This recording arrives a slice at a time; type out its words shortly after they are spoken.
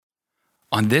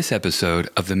On this episode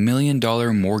of the $1 Million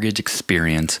Mortgage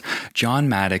Experience, John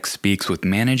Maddox speaks with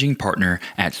managing partner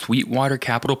at Sweetwater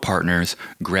Capital Partners,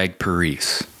 Greg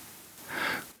Parise.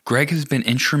 Greg has been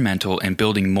instrumental in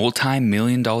building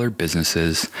multi-million-dollar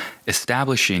businesses,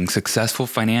 establishing successful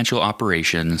financial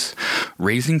operations,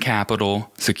 raising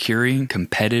capital, securing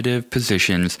competitive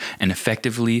positions, and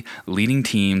effectively leading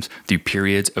teams through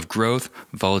periods of growth,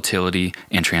 volatility,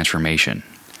 and transformation.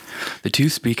 The two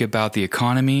speak about the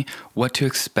economy, what to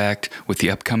expect with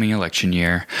the upcoming election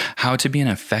year, how to be an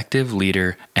effective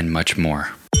leader, and much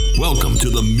more. Welcome to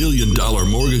the $1 Million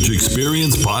Mortgage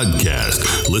Experience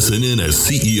podcast. Listen in as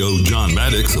CEO John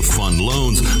Maddox of Fund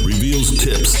Loans reveals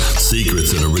tips,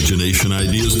 secrets, and origination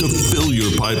ideas to fill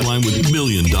your pipeline with $1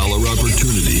 million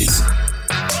opportunities.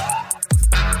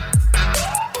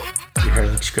 Your hair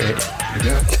looks great.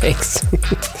 Thanks.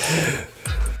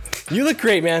 You look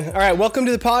great, man. All right, welcome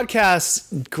to the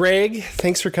podcast. Greg,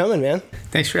 thanks for coming, man.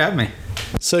 Thanks for having me.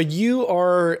 So you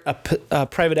are a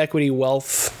private equity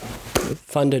wealth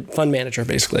fund manager,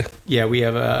 basically. Yeah, we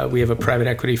have a private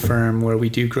equity firm where we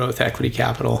do growth equity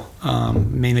capital,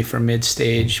 mainly for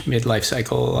mid-life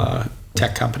cycle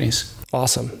tech companies.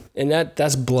 Awesome. And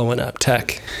that's blowing up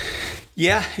tech.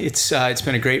 Yeah, it's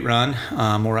been a great run.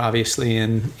 We're obviously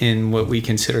in what we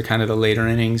consider kind of the later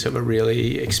innings of a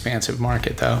really expansive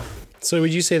market, though. So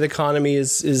would you say the economy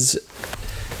is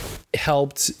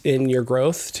helped in your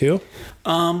growth too?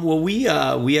 Well, we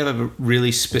have a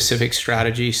really specific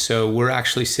strategy. So we're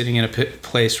actually sitting in a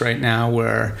place right now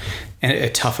where a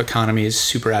tough economy is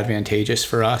super advantageous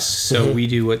for us. So we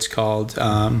do what's called,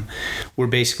 we're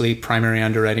basically primary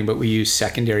underwriting, but we use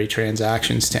secondary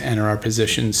transactions to enter our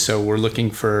positions. So we're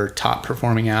looking for top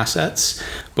performing assets,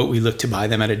 but we look to buy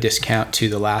them at a discount to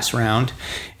the last round.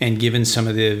 And given some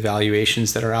of the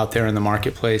valuations that are out there in the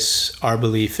marketplace, our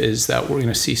belief is that we're going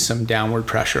to see some downward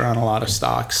pressure on a lot of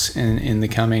stocks in the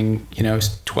coming,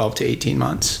 12 to 18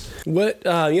 months. What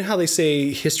you know how they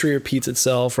say history repeats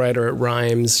itself, right? Or it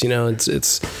rhymes.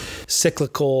 It's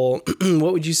cyclical.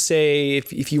 What would you say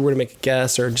if you were to make a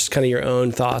guess, or just kind of your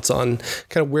own thoughts on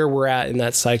kind of where we're at in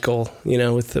that cycle?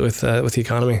 With the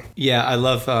economy. Yeah, I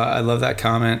love that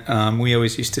comment. We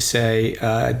always used to say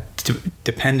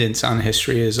dependence on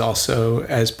history is also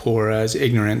as poor as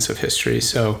ignorance of history.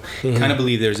 So kind of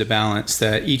believe there's a balance,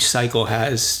 that each cycle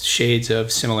has shades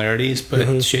of similarities,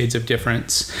 but shades of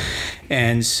difference.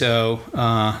 And so,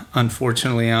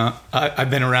 unfortunately, I've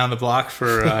been around the block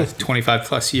for 25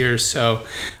 plus years. So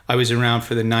I was around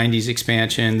for the 90s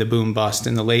expansion, the boom bust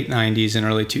in the late 90s and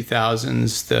early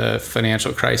 2000s, the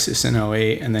financial crisis in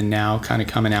 08, and then now kind of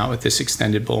coming out with this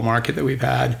extended bull market that we've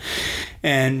had.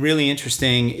 And really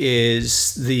interesting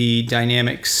is the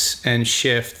dynamics and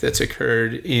shift that's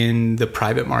occurred in the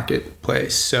private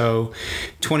marketplace. So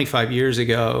 25 years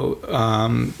ago,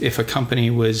 if a company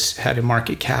had a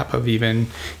market cap of even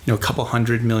a couple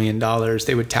 $100 million,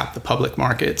 they would tap the public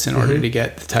markets in order to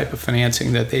get the type of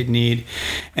financing that they'd need.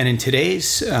 And in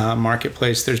today's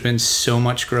marketplace, there's been so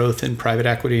much growth in private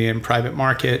equity and private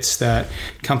markets that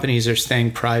companies are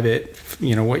staying private.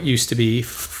 What used to be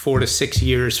 4 to 6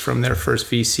 years from their first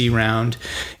VC round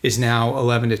is now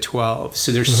 11 to 12.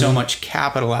 So there's so much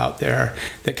capital out there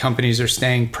that companies are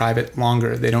staying private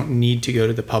longer. They don't need to go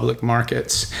to the public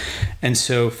markets. And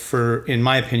so in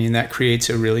my opinion, that creates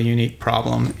a really unique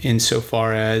problem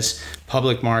insofar as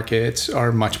public markets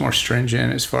are much more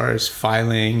stringent as far as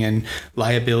filing and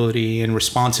liability and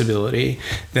responsibility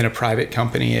than a private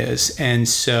company is. And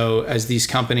so as these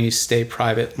companies stay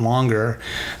private longer,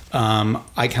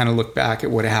 I kind of look back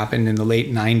at what happened in the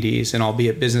late 90s, and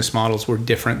albeit business models were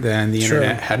different then, the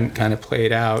internet hadn't kind of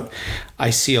played out. I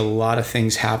see a lot of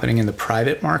things happening in the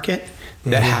private market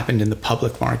that happened in the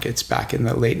public markets back in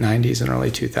the late 90s and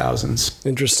early 2000s.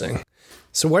 Interesting.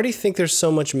 So why do you think there's so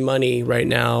much money right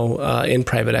now in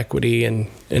private equity and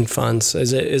funds?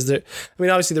 Is there? I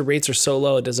mean, obviously the rates are so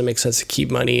low, it doesn't make sense to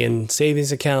keep money in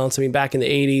savings accounts. I mean, back in the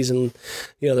 80s, and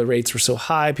the rates were so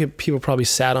high, people probably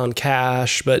sat on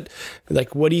cash. But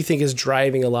what do you think is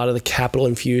driving a lot of the capital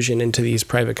infusion into these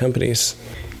private companies?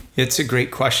 It's a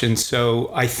great question. So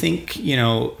I think,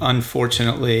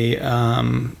 unfortunately,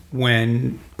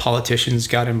 when politicians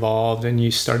got involved and you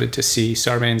started to see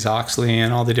Sarbanes-Oxley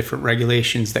and all the different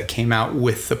regulations that came out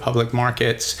with the public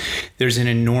markets, there's an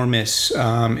enormous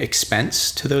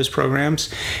expense to those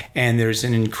programs, and there's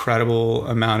an incredible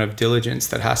amount of diligence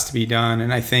that has to be done.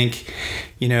 And I think,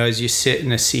 as you sit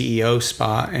in a CEO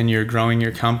spot and you're growing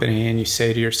your company and you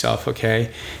say to yourself,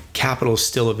 okay, capital is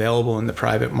still available in the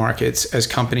private markets. As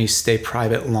companies stay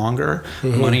private longer,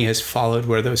 money has followed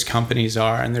where those companies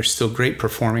are, and there's still great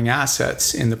performing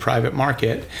assets in the private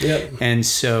market. Yep. And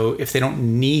so if they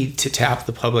don't need to tap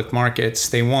the public markets,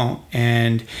 they won't.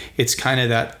 And it's kind of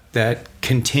that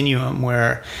continuum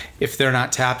where if they're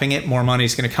not tapping it, more money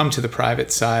is going to come to the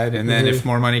private side. And then if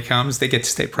more money comes, they get to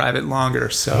stay private longer.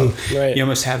 So you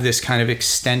almost have this kind of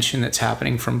extension that's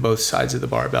happening from both sides of the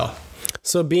barbell.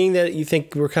 So being that you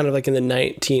think we're kind of like in the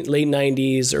late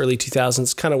 90s, early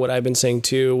 2000s, kind of what I've been saying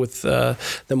too with the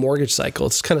mortgage cycle.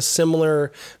 It's kind of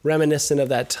similar, reminiscent of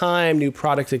that time, new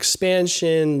product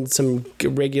expansion, some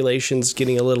regulations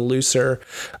getting a little looser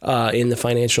in the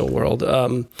financial world.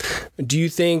 Do you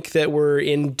think that we're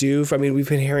in due for, I mean, we've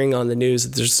been hearing on the news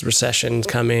that there's recession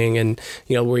coming and,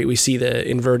 you know, we see the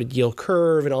inverted yield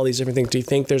curve and all these different things. Do you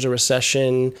think there's a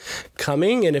recession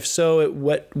coming? And if so,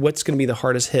 what's going to be the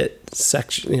hardest hit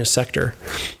sector?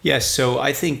 Yes. So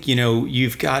I think,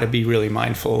 you've got to be really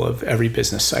mindful of every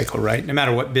business cycle, right? No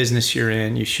matter what business you're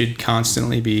in, you should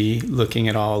constantly be looking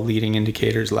at all leading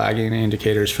indicators, lagging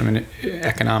indicators from an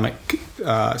economic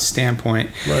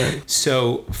standpoint. Right.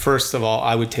 So first of all,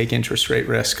 I would take interest rate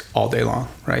risk all day long,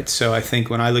 right? So I think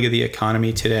when I look at the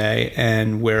economy today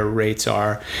and where rates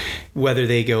are, whether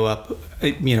they go up,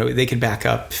 they could back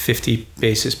up 50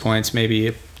 basis points,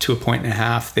 maybe to 1.5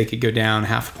 points. They could go down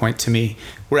half a point. To me,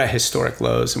 we're at historic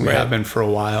lows, and we have been for a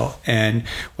while. And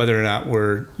whether or not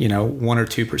we're 1 or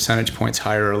 2 percentage points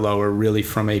higher or lower, really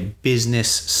from a business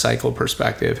cycle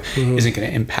perspective, isn't going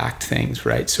to impact things,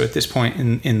 right? So at this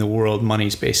point in the world,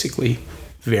 money's basically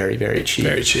very, very cheap.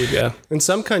 Very cheap, yeah. In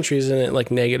some countries, isn't it like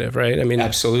negative, right? I mean,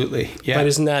 absolutely, yeah. But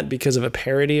isn't that because of a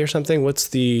parity or something? What's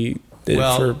the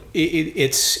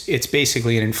it's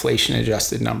basically an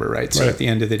inflation-adjusted number, right? So at the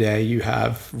end of the day, you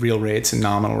have real rates and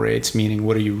nominal rates, meaning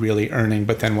what are you really earning,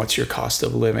 but then what's your cost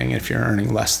of living? If you're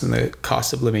earning less than the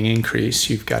cost of living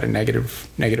increase, you've got a negative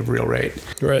real rate.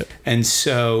 Right. And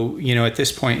so, at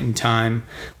this point in time,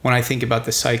 when I think about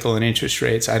the cycle and interest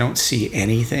rates, I don't see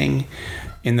anything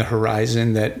in the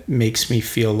horizon that makes me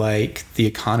feel like the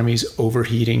economy's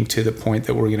overheating to the point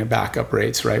that we're going to back up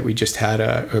rates, right? We just had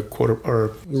a quarter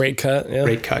or rate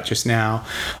cut just now.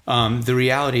 The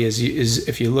reality is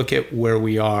if you look at where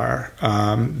we are,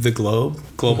 the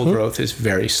global growth is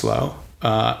very slow.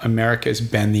 America has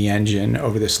been the engine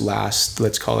over this last,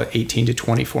 let's call it 18 to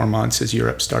 24 months as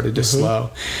Europe started to slow.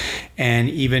 And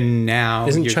even now...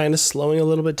 Isn't China slowing a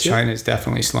little bit too? China is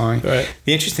definitely slowing. Right.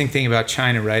 The interesting thing about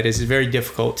China, right, is it's very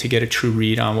difficult to get a true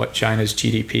read on what China's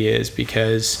GDP is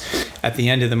because at the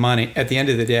end of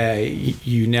the day,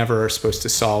 you never are supposed to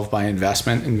solve by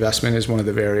investment. Investment is one of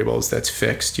the variables that's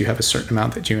fixed. You have a certain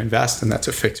amount that you invest, and that's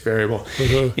a fixed variable.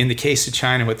 In the case of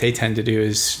China, what they tend to do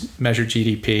is measure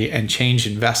GDP and change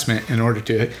investment in order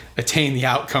to attain the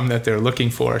outcome that they're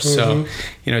looking for. So,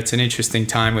 it's an interesting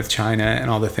time with China and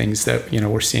all the things that,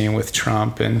 we're seeing with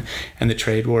Trump and the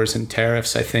trade wars and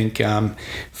tariffs. I think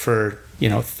for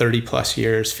 30 plus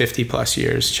years, 50 plus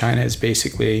years, China has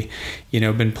basically,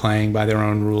 been playing by their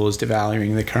own rules,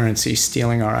 devaluing the currency,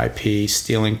 stealing our IP,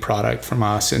 stealing product from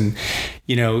us. And,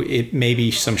 it may be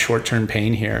some short-term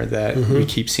pain here that we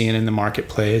keep seeing in the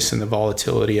marketplace and the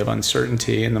volatility of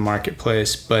uncertainty in the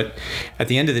marketplace. But at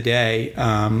the end of the day,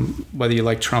 whether you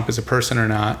like Trump as a person or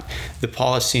not, the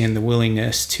policy and the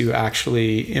willingness to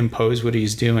actually impose what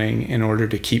he's doing in order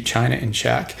to keep China in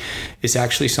check is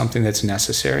actually something that's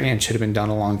necessary and should have been done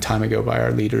a long time ago by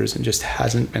our leaders and just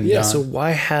hasn't been done. Yeah, so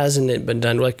why hasn't it been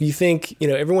done? Like, you think,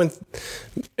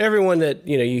 everyone that,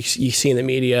 you see in the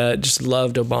media just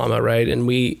loved Obama, right? And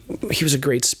he was a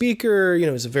great speaker, he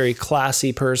was a very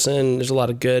classy person. There's a lot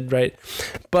of good, right?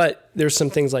 But there's some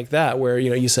things like that where,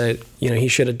 you said, he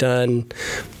should have done,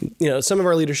 some of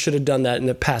our leaders should have done that in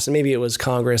the past. And maybe it was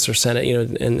Congress or Senate,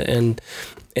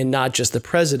 and not just the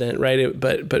president, right?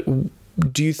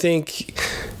 But do you think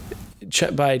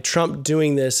by Trump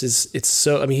doing this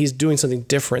he's doing something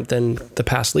different than the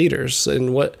past leaders?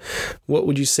 And what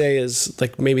would you say is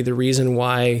like maybe the reason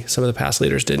why some of the past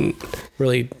leaders didn't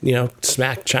really,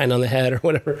 smack China on the head or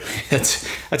whatever?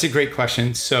 That's a great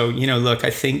question. So, look, I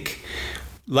think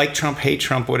like Trump, hate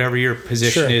Trump, whatever your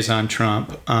position is on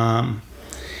Trump,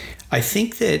 I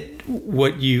think that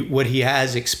what he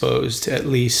has exposed, at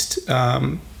least,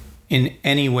 in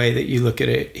any way that you look at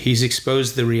it, he's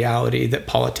exposed the reality that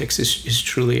politics is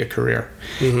truly a career.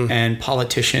 And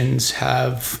politicians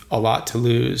have a lot to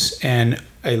lose and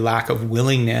a lack of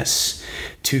willingness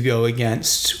to go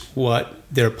against what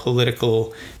their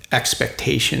political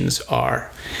expectations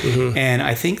are. And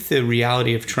I think the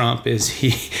reality of Trump is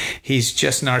he's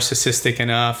just narcissistic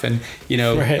enough, and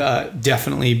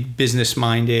definitely business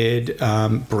minded,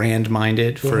 brand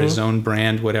minded for his own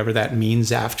brand, whatever that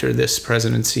means after this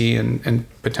presidency and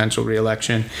potential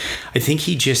reelection. I think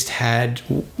he just had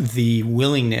the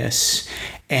willingness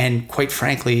and, quite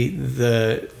frankly,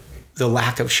 the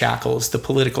lack of shackles, the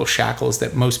political shackles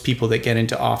that most people that get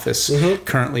into office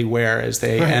currently wear as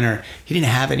they enter. He didn't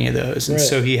have any of those. And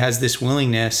so he has this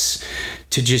willingness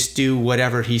to just do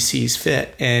whatever he sees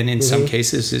fit. And in some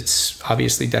cases, it's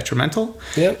obviously detrimental.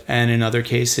 And in other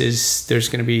cases, there's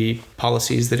going to be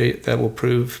policies that will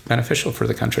prove beneficial for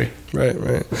the country.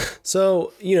 Right.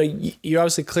 So, you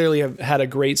obviously clearly have had a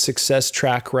great success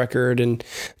track record, and,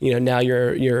 now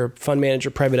you're a fund manager,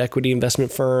 private equity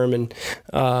investment firm, and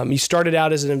you started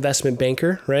out as an investment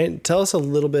banker, right? Tell us a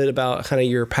little bit about kind of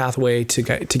your pathway to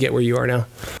get where you are now.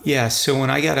 Yeah. So when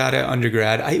I got out of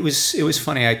undergrad, it was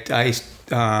funny. I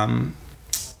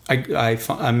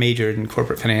majored in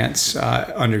corporate finance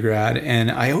undergrad,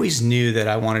 and I always knew that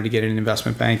I wanted to get into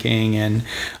investment banking, and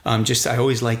I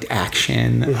always liked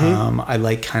action. I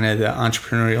like kind of the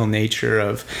entrepreneurial nature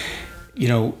of,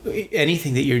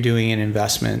 anything that you're doing in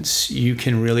investments, you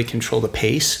can really control the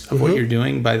pace of what you're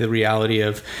doing by the reality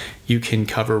of you can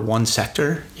cover one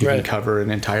sector, you can cover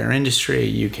an entire industry,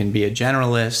 you can be a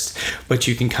generalist, but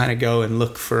you can kind of go and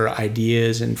look for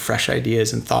ideas and fresh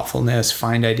ideas and thoughtfulness,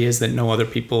 find ideas that no other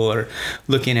people are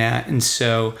looking at. And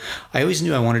so I always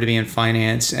knew I wanted to be in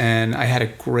finance, and I had a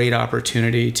great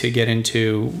opportunity to get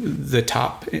into the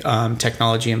top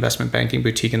technology investment banking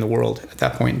boutique in the world at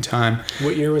that point in time.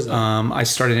 What year was that? I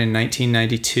started in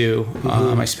 1992.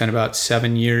 I spent about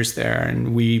 7 years there,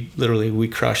 and we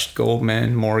crushed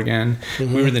Goldman, Morgan.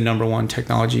 We were the number one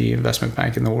technology investment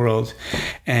bank in the world.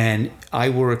 And I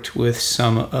worked with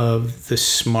some of the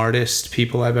smartest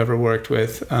people I've ever worked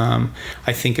with.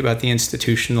 I think about the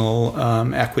institutional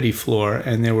equity floor,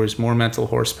 and there was more mental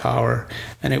horsepower.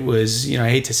 And it was, I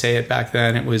hate to say it, back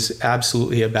then, it was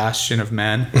absolutely a bastion of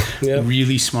men,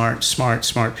 really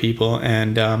smart people.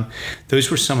 And those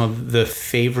were some of the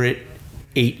favorite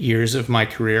 8 years of my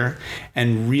career,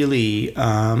 and really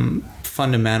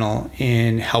fundamental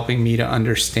in helping me to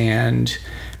understand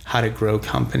how to grow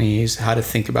companies, how to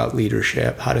think about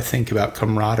leadership, how to think about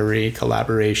camaraderie,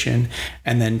 collaboration,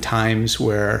 and then times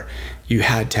where you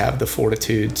had to have the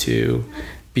fortitude to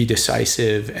be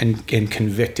decisive and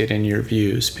convicted in your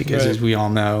views, because as we all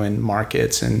know, in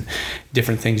markets and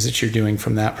different things that you're doing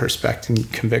from that perspective,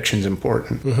 conviction's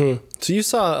important. So you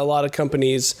saw a lot of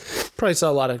companies, probably saw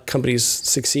a lot of companies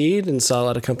succeed and saw a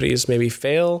lot of companies maybe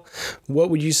fail. What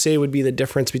would you say would be the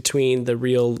difference between the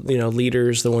real,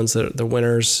 leaders, the ones that are the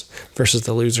winners, versus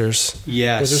the losers?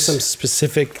 Yes. Was there some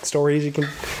specific stories you can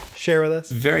share with us?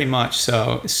 Very much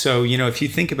so. So, if you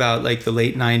think about like the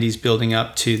late 90s building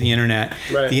up to the internet,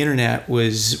 the internet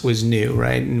was new,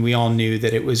 right? And we all knew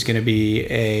that it was going to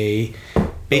be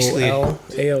basically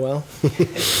AOL.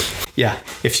 Yeah,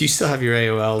 if you still have your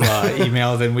AOL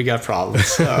email, then we got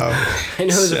problems. I know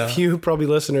there's a few probably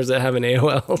listeners that have an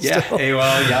AOL still. Yeah,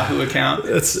 AOL, Yahoo account.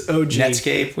 That's OG.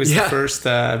 Netscape was the first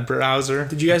browser.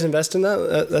 Did you guys invest in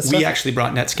that stuff? We actually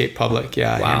brought Netscape public.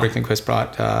 Yeah, wow. Hambrick and Quist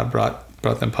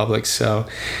brought them public. So,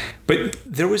 but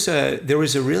there was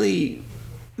a really,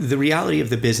 the reality of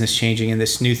the business changing in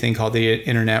this new thing called the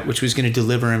internet, which was going to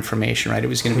deliver information, right? It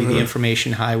was going to be the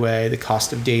information highway, the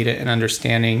cost of data and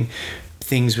understanding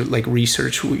things like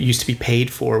research used to be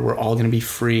paid for were all going to be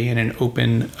free in an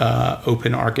open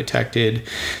architected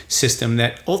system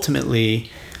that ultimately,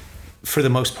 for the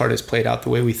most part, has played out the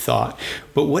way we thought.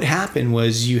 But what happened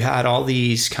was you had all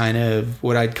these kind of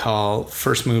what I'd call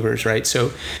first movers, right?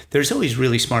 So there's always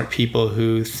really smart people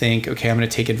who think, okay, I'm going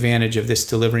to take advantage of this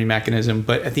delivery mechanism.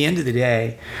 But at the end of the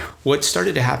day, what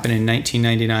started to happen in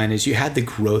 1999 is you had the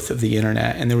growth of the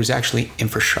internet, and there was actually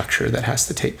infrastructure that has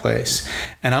to take place.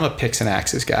 And I'm a picks and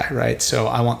axes guy, right? So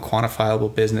I want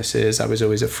quantifiable businesses. I was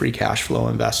always a free cash flow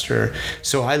investor.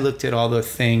 So I looked at all the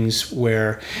things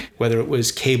where, whether it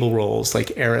was cable rolls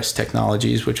like Aris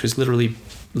Technologies, which was literally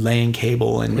laying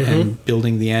cable and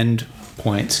building the end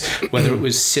points, whether it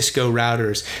was Cisco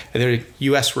routers, whether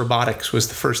US Robotics was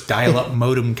the first dial-up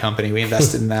modem company. We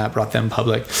invested in that, brought them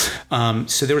public.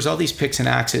 So there was all these picks and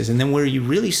axes. And then where you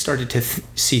really started to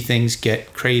see things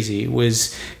get crazy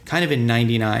was kind of in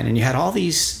 99. And you had all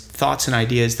these thoughts and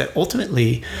ideas that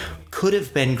ultimately could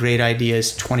have been great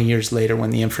ideas 20 years later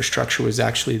when the infrastructure was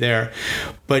actually there.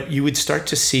 But you would start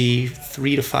to see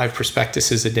 3 to 5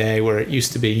 prospectuses a day, where it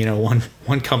used to be,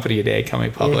 one company a day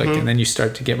coming public, and then you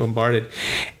start to get bombarded.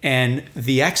 And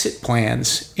the exit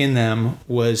plans in them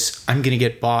was, I'm going to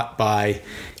get bought by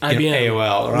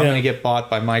AOL, or I'm going to get bought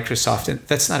by Microsoft. And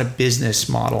that's not a business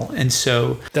model. And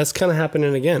so that's kind of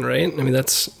happening again, right? I mean,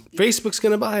 Facebook's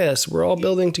going to buy us. We're all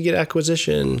building to get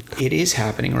acquisition. It is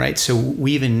happening, right? So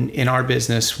we even, in our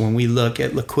business, when we look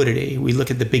at liquidity, we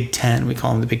look at the Big 10. We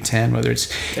call them the Big 10, whether it's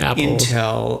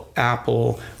Intel,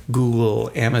 Apple,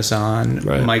 Google, Amazon,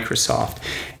 Microsoft.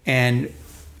 And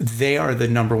they are the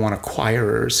number one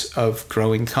acquirers of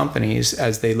growing companies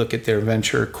as they look at their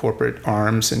venture corporate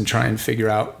arms and try and figure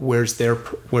out where's their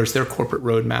corporate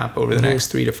roadmap over the next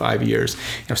 3 to 5 years.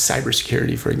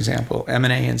 Cybersecurity, for example,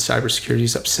 M&A in cybersecurity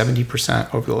is up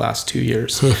 70% over the last 2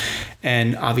 years.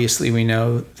 And obviously we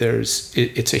know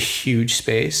it's a huge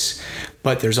space,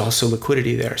 but there's also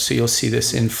liquidity there. So you'll see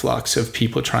this influx of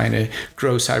people trying to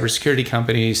grow cybersecurity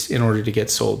companies in order to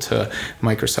get sold to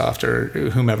Microsoft or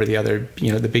whomever the other,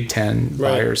 the Big 10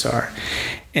 buyers are.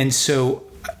 And so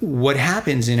what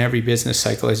happens in every business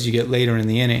cycle as you get later in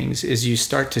the innings is you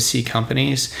start to see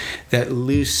companies that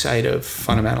lose sight of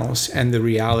fundamentals and the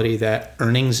reality that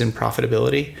earnings and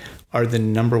profitability are the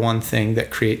number one thing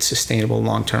that creates sustainable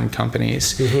long-term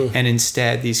companies. And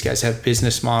instead, these guys have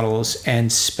business models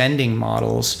and spending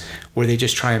models where they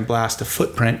just try and blast a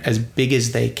footprint as big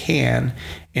as they can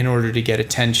in order to get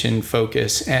attention,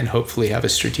 focus, and hopefully have a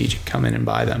strategic come in and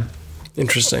buy them.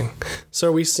 Interesting. So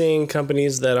are we seeing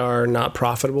companies that are not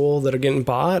profitable that are getting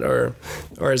bought, or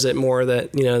is it more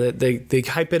that, that they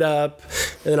hype it up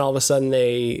and then all of a sudden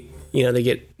they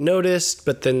get noticed,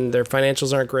 but then their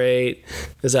financials aren't great?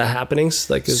 Is that happening?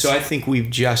 So I think we've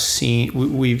just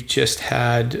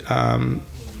had an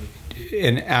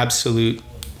absolute,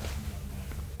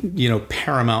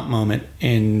 paramount moment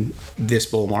in this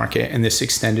bull market and this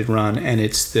extended run, and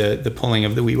it's the pulling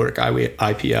of the WeWork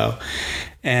IPO.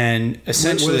 And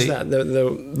essentially, what is that?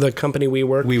 The company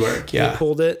WeWork, yeah, they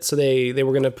pulled it. So they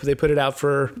put it out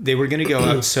for. They were going to go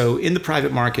out. So in the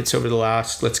private markets over the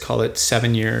last, let's call it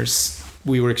 7 years,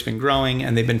 WeWork's been growing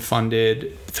and they've been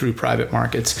funded through private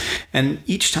markets. And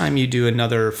each time you do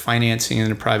another financing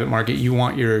in a private market, you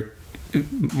want your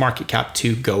market cap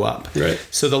to go up. Right.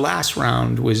 So the last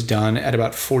round was done at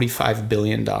about $45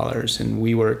 billion, and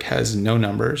WeWork has no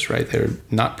numbers, right? They're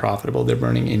not profitable. They're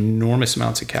burning enormous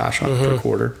amounts of cash on per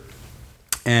quarter.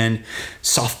 And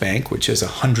SoftBank, which is a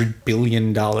 $100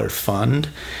 billion fund,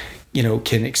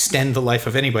 can extend the life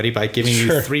of anybody by giving you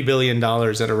 $3 billion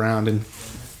at a round. And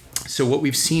so what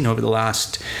we've seen over the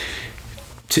last,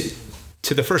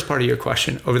 to the first part of your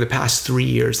question, over the past 3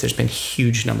 years, there's been a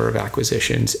huge number of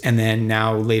acquisitions, and then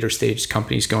now later stage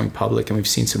companies going public, and we've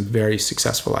seen some very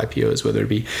successful IPOs, whether it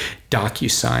be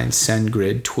DocuSign,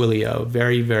 SendGrid, Twilio,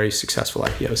 very, very successful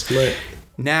IPOs. Right.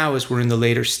 Now, as we're in the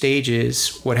later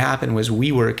stages, what happened was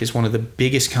WeWork is one of the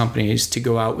biggest companies to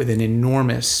go out with an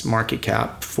enormous market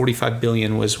cap. $45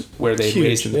 billion was where they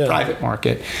raised in the private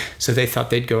market, so they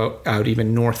thought they'd go out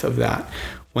even north of that.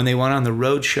 When they went on the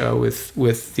roadshow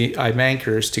with the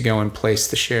iBankers to go and place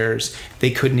the shares,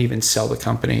 they couldn't even sell the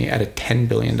company at a $10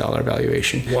 billion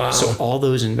valuation. Wow. So all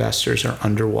those investors are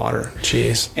underwater.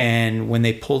 Jeez. And when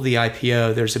they pulled the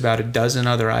IPO, there's about a dozen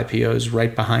other IPOs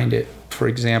right behind it. For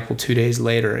example, 2 days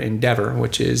later, Endeavor,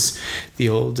 which is the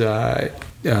old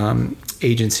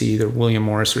agency, either William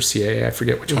Morris or CAA, I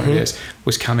forget which one it is,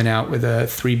 was coming out with a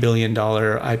 $3 billion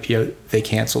IPO. They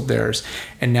canceled theirs.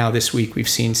 And now this week we've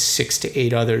seen 6 to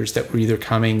 8 others that were either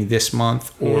coming this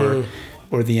month or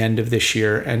the end of this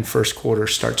year and first quarter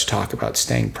start to talk about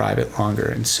staying private longer.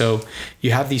 And so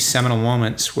you have these seminal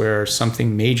moments where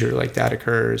something major like that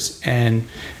occurs, and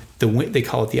they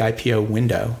call it the IPO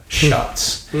window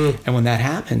shuts. And when that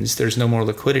happens, there's no more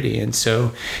liquidity. And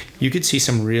so you could see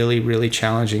some really, really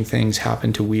challenging things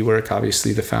happen to WeWork.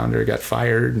 Obviously, the founder got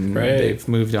fired and they've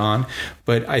moved on.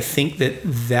 But I think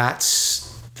that's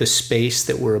the space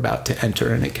that we're about to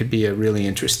enter, and it could be a really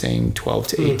interesting 12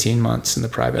 to 18 months in the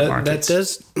private markets. That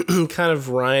does kind of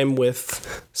rhyme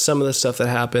with some of the stuff that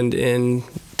happened in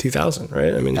 2000,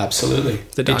 right? I mean, absolutely.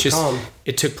 The .com.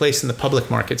 It took place in the public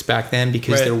markets back then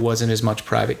because there wasn't as much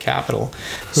private capital.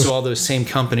 So all those same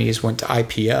companies went to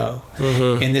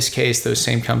IPO. In this case, those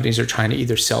same companies are trying to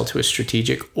either sell to a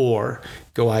strategic or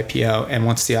go IPO. And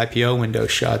once the IPO window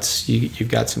shuts, you've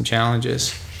got some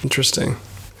challenges. Interesting.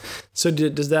 So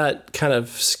does that kind of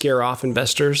scare off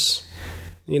investors?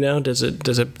 Does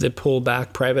it pull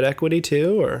back private equity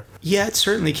too, or? Yeah, it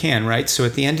certainly can, right? So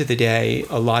at the end of the day,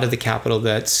 a lot of the capital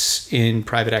that's in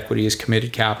private equity is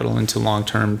committed capital into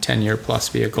long-term 10-year plus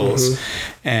vehicles.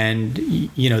 And,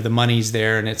 the money's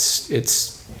there, and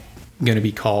it's going to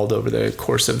be called over the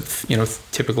course of,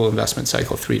 typical investment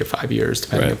cycle, 3 to 5 years,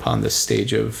 depending upon the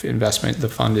stage of investment the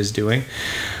fund is doing.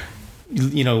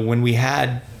 When we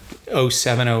had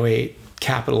 07, 08,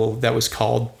 capital that was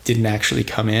called didn't actually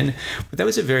come in, but that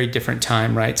was a very different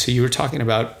time, right? So you were talking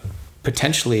about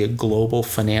potentially a global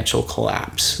financial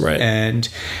collapse, right? And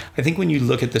I think when you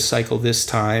look at the cycle this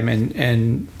time,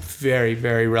 and very,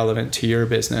 very relevant to your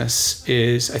business,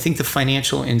 is I think the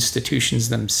financial institutions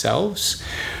themselves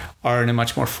are in a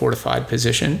much more fortified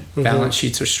position. Balance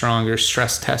sheets are stronger,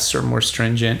 stress tests are more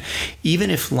stringent. Even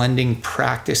if lending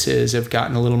practices have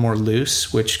gotten a little more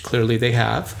loose, which clearly they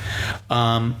have,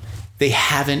 they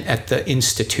haven't at the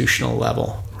institutional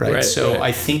level, right? So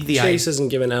I think Chase isn't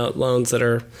giving out loans that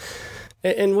are,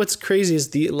 and what's crazy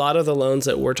is a lot of the loans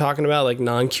that we're talking about, like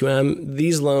non-QM,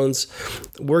 these loans,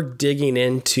 we're digging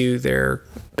into their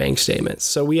bank statements.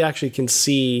 So we actually can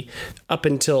see up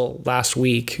until last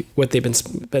week what they've been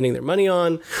spending their money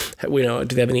on. Do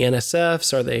they have any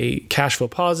NSFs? Are they cash flow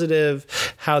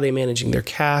positive? How are they managing their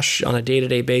cash on a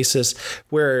day-to-day basis?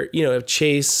 Where, if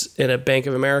Chase and a Bank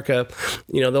of America,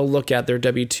 they'll look at their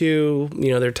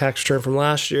W-2, their tax return from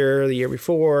last year, the year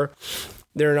before.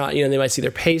 They're not, they might see their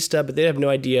pay stub, but they have no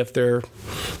idea if they're,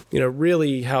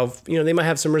 really how, they might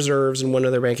have some reserves in one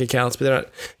of their bank accounts, but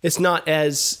it's not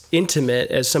as intimate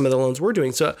as some of the loans we're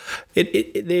doing. So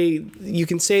you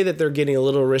can say that they're getting a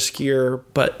little riskier,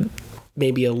 but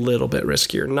maybe a little bit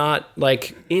riskier, not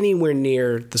like anywhere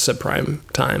near the subprime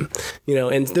time,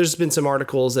 and there's been some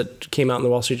articles that came out in the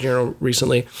Wall Street Journal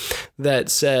recently that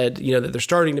said, that they're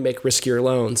starting to make riskier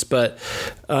loans, but,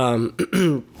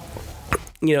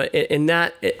 and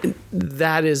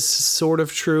that is sort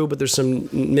of true, but there's some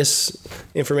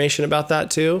misinformation about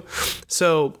that too.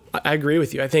 So I agree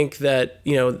with you. I think that,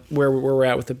 where we're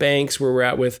at with the banks, where we're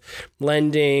at with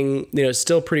lending, it's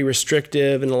still pretty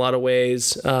restrictive in a lot of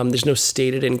ways. There's no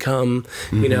stated income,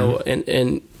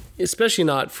 and especially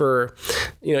not for,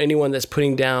 anyone that's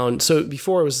putting down. So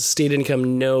before it was state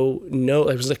income, no,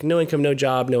 it was like no income, no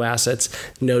job, no assets,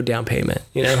 no down payment,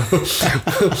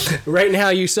 Right now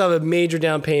you still have a major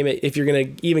down payment if you're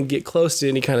going to even get close to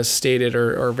any kind of stated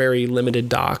or very limited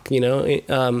doc,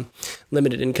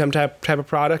 limited income type of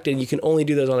product. And you can only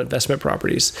do those on investment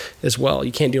properties as well.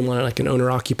 You can't do them on like an owner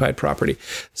occupied property.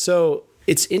 So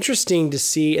it's interesting to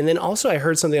see. And then also I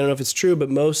heard something, I don't know if it's true, but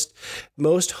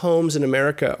most homes in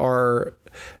America are,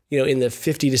 in the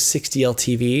 50 to 60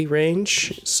 LTV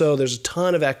range. So there's a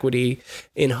ton of equity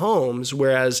in homes,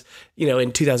 whereas,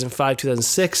 in 2005,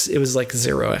 2006, it was like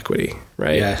zero equity,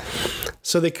 right? Yeah.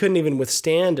 So they couldn't even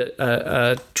withstand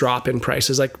a drop in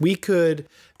prices. Like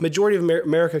majority of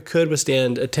America could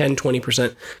withstand a 10,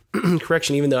 20%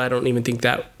 correction, even though I don't even think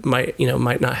that might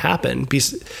not happen.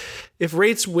 If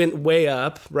rates went way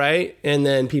up, right, and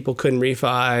then people couldn't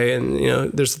refi,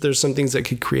 and there's some things that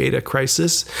could create a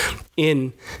crisis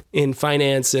in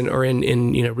finance or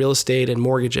in real estate and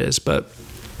mortgages. But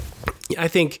I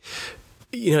think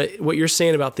what you're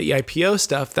saying about the IPO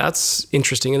stuff, that's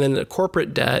interesting. And then the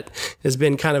corporate debt has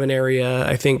been kind of an area,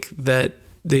 I think, that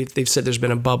they've said there's been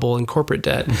a bubble in corporate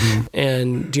debt.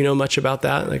 And do you know much about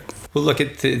that? Well, look,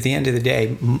 at the end of the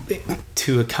day,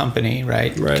 to a company,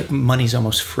 right? Money's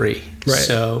almost free. Right.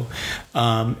 So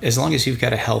as long as you've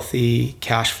got a healthy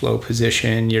cash flow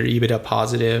position, you're EBITDA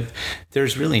positive,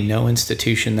 there's really no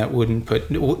institution that wouldn't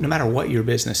put, no matter what your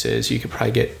business is, you could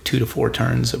probably get 2 to 4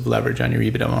 turns of leverage on your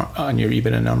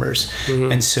EBITDA numbers.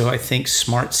 And so I think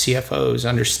smart CFOs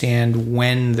understand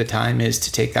when the time is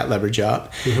to take that leverage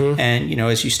up. And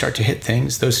as you start to hit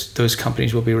things, those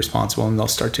companies will be responsible and they'll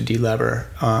start to delever.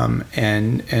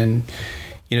 And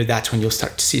that's when you'll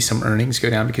start to see some earnings go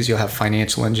down because you'll have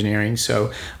financial engineering.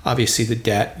 So obviously the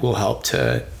debt will help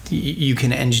to, you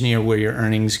can engineer where your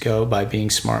earnings go by being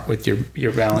smart with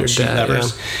your balance sheet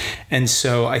levers. Yeah. And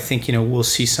so I think, we'll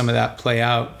see some of that play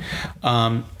out.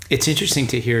 It's interesting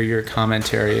to hear your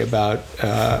commentary about,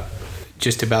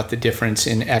 just about the difference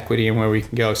in equity and where we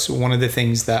can go. So one of the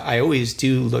things that I always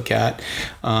do look at,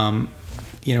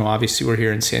 obviously we're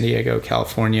here in San Diego,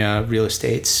 California, real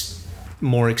estate's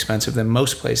more expensive than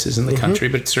most places in the country,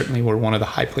 but certainly we're one of the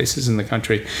high places in the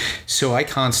country. So I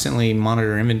constantly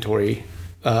monitor inventory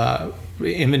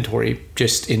inventory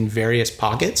just in various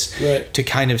pockets to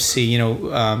kind of see,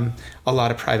 a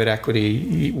lot of private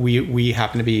equity. We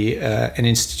happen to be an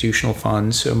institutional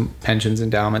fund, so pensions,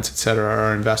 endowments, et cetera, are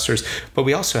our investors. But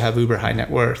we also have uber high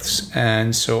net worths.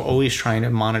 And so always trying to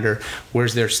monitor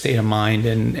where's their state of mind.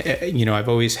 And, I've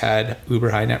always had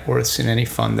uber high net worths in any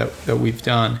fund that we've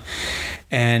done.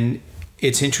 And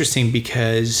it's interesting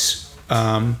because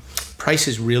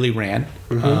prices really ran,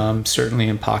 certainly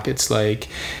in pockets like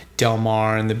Del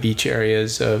Mar and the beach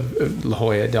areas of La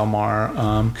Jolla, Del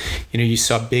Mar. You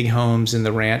saw big homes in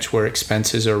the ranch where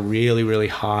expenses are really, really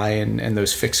high, and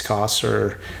those fixed costs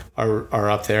are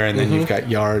up there. And then you've got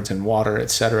yards and water,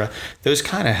 et cetera. Those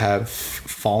kind of have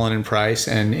fallen in price,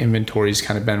 and inventory's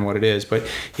kind of been what it is. But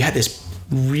you had this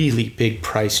really big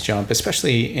price jump,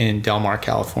 especially in Del Mar,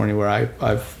 California, where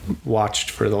I've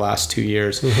watched for the last 2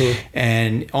 years,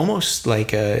 and almost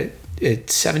like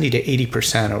it's 70 to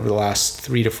 80% over the last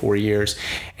 3 to 4 years.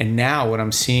 And now what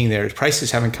I'm seeing there is prices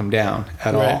haven't come down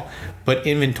at all, but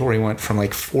inventory went from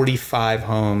like 45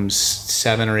 homes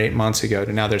 7 or 8 months ago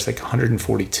to now there's like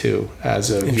 142 as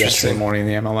of yesterday morning in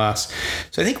the MLS.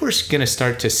 So I think we're going to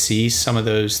start to see some of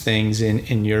those things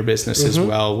in your business as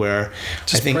well, where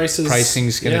just I think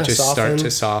pricing's going to just start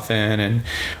to soften.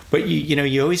 But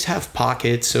you always have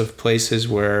pockets of places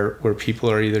where people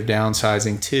are either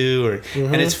downsizing too, or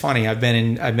and it's funny. I've been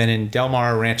in Del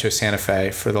Mar, Rancho Santa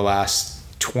Fe for the last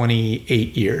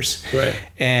 28 years. Right.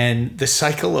 And the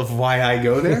cycle of why I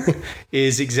go there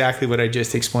is exactly what I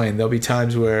just explained. There'll be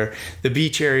times where the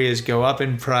beach areas go up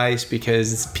in price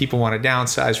because people want to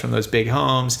downsize from those big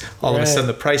homes. All of a sudden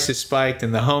the prices spiked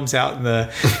and the homes out in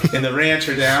the ranch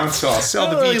are down. So I'll sell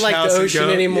the beach like house the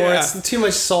ocean anymore. Yeah. It's too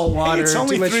much salt water. Hey, it's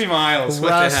only 3 miles.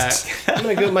 Rust. What the heck? I'm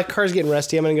gonna go. My car's getting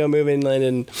rusty. I'm gonna go move inland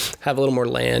and have a little more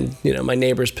land. My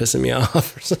neighbor's pissing me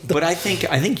off or something. But I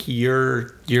think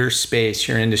your space,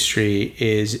 your industry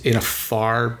is in a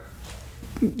far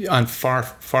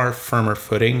firmer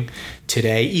footing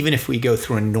today. Even if we will go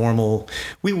through a normal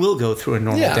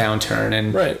downturn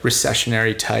and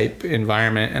recessionary type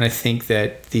environment. And I think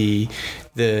that the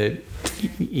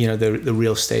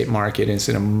real estate market is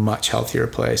in a much healthier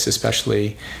place,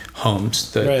 especially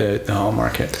homes, the home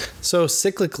market. So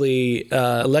cyclically,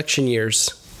 election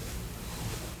years.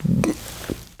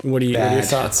 What are your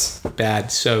thoughts?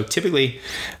 Bad. So typically,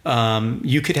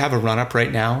 you could have a run up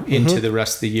right now into the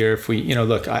rest of the year. If we,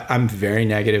 look, I'm very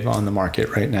negative on the market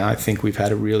right now. I think we've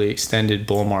had a really extended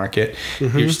bull market.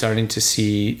 You're starting to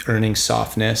see earnings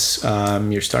softness.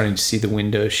 You're starting to see the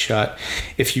windows shut.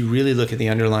 If you really look at the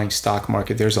underlying stock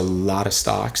market, there's a lot of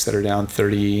stocks that are down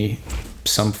 30,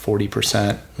 some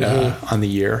 40% on the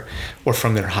year, or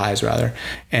from their highs rather.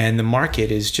 And the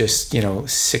market is just,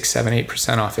 6, 7,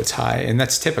 8% off its high. And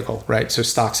that's typical, right? So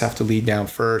stocks have to lead down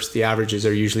first. The averages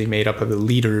are usually made up of the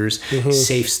leaders,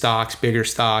 safe stocks, bigger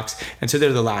stocks. And so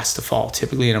they're the last to fall,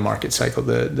 typically in a market cycle,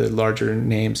 the larger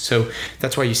names. So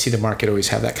that's why you see the market always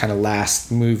have that kind of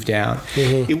last move down.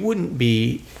 It wouldn't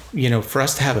be, for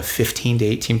us to have a 15 to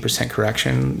 18%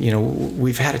 correction,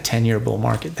 we've had a 10-year bull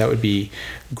market. That would be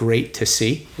great to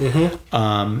see.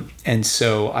 And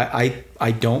so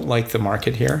I don't like the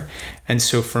market here. And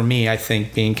so for me, I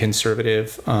think being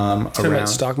conservative around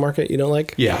stock market, you don't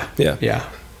like? Yeah.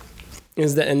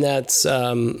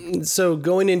 So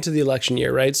going into the election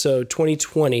year, right? So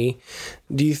 2020,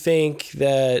 do you think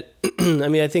that,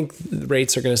 I think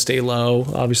rates are going to stay low,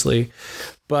 obviously.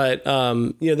 But,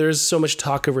 there's so much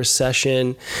talk of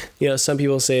recession. Some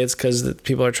people say it's because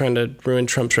people are trying to ruin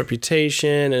Trump's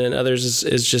reputation, and others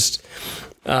is just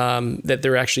that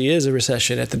there actually is a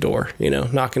recession at the door,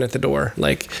 knocking at the door.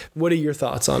 Like, what are your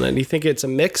thoughts on it? Do you think it's a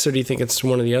mix, or do you think it's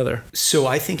one or the other? So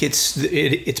I think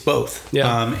it's both.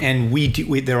 Yeah. And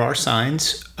there are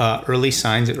signs,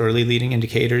 early leading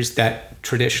indicators that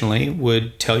traditionally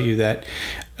would tell you that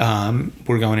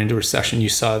we're going into recession. You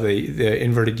saw the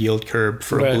inverted yield curve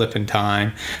for a blip in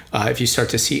time. If you start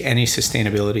to see any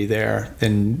sustainability there,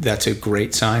 then that's a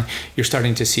great sign. You're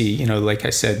starting to see, like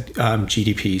I said,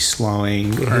 GDP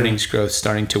slowing, earnings growth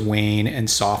starting to wane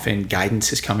and soften.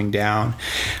 Guidance is coming down.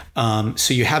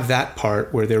 So you have that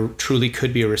part where there truly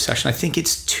could be a recession. I think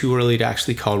it's too early to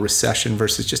actually call recession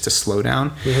versus just a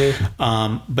slowdown.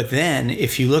 But then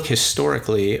if you look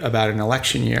historically about an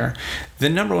election year, the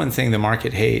number one thing the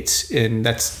market hates, and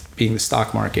that's being the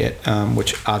stock market,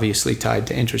 which obviously tied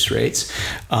to interest rates,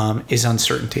 is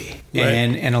uncertainty. Right.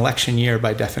 And an election year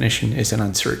by definition is an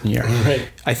uncertain year. Right.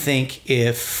 I think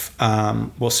if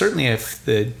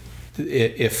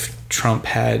Trump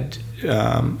had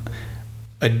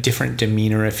a different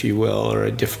demeanor, if you will, or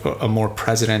a more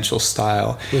presidential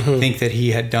style. I think that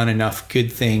he had done enough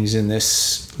good things in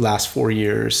this last 4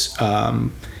 years,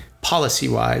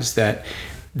 policy-wise, that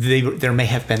there may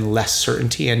have been less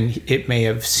certainty, and it may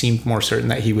have seemed more certain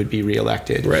that he would be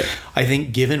reelected. Right. I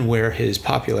think given where his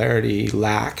popularity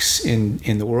lacks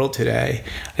in the world today,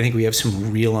 I think we have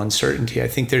some real uncertainty. I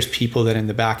think there's people that in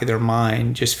the back of their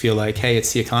mind just feel like, hey,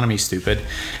 it's the economy, stupid.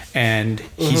 And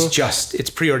it's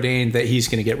preordained that he's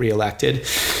going to get reelected.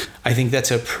 I think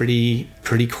that's a pretty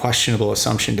questionable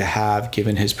assumption to have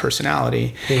given his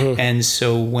personality. And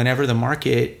so whenever the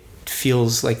market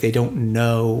feels like they don't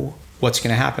know what's going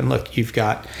to happen, look, you've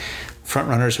got front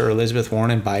runners are Elizabeth Warren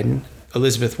and Biden.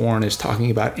 Elizabeth Warren is talking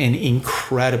about an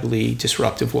incredibly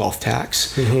disruptive wealth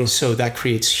tax. So that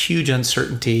creates huge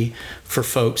uncertainty for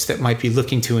folks that might be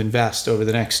looking to invest over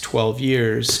the next 12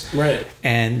 years. Right.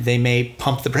 And they may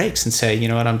pump the brakes and say, you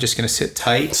know what, I'm just going to sit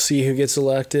tight. See who gets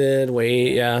elected,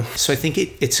 wait, yeah. So I think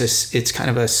it's kind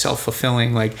of a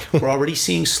self-fulfilling, like we're already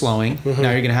seeing slowing.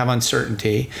 Now you're going to have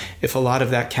uncertainty. If a lot of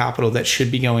that capital that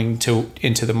should be going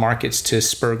into the markets to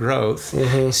spur growth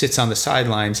sits on the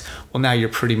sidelines, well, now you're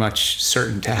pretty much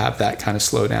certain to have that kind of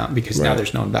slowdown because now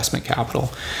there's no investment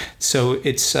capital. So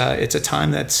it's a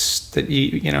time that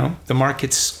the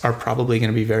markets are probably going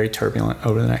to be very turbulent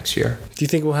over the next year. Do you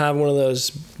think we'll have one of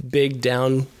those big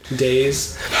down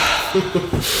days?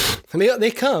 I mean,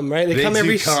 they come, right? They come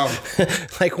every.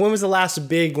 Like, when was the last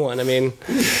big one? I mean,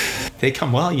 they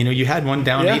come. Well, you had one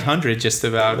down 800 just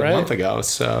about a month ago.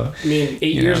 So I mean,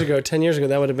 10 years ago,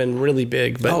 that would have been really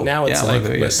big. But now it's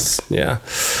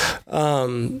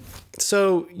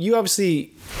so you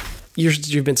obviously.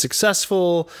 You've been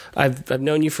successful. I've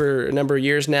known you for a number of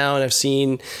years now, and I've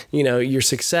seen your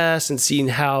success and seen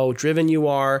how driven you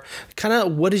are. Kind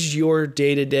of, what is your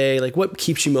day to day like? What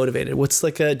keeps you motivated? What's do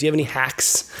you have any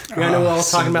hacks? I know we're all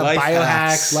talking about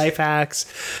biohacks, life hacks.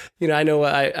 I know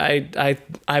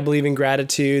I believe in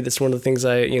gratitude. That's one of the things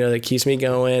that keeps me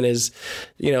going. Is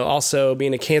also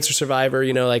being a cancer survivor.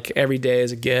 Like every day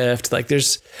is a gift. Like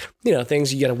there's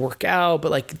things you got to work out, but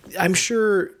like I'm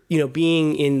sure.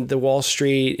 Being in the Wall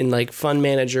Street and like fund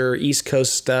manager, East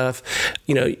Coast stuff,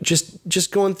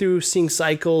 just going through, seeing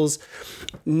cycles,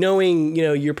 knowing,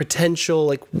 your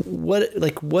potential,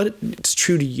 what's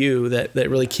true to you that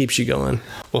really keeps you going?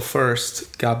 Well,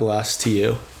 first, God bless to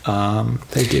you.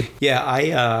 Thank you. Yeah,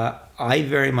 I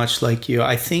very much like you.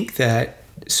 I think that,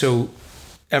 so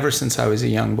ever since I was a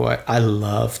young boy, I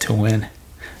love to win.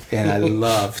 And I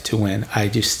love to win. I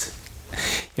just,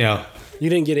 You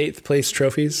didn't get 8th place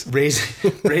trophies?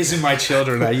 Raising my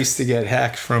children, I used to get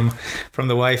heck from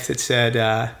the wife that said,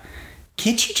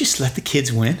 can't you just let the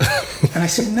kids win? And I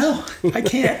said, no, I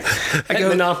can't. I go,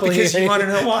 Monopoly, because you want to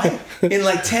know why? In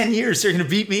like 10 years, they're going to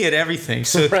beat me at everything.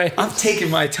 So I'm taking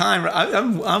my time.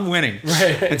 I'm winning.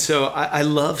 Right. And so I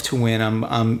love to win.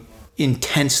 I'm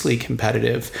intensely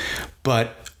competitive,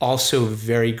 but also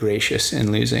very gracious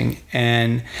in losing.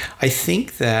 And I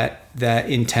think that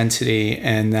intensity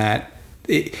and that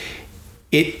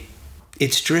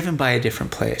it's driven by a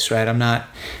different place, right?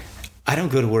 I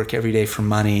don't go to work every day for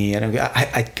money.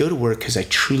 I go to work because I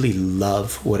truly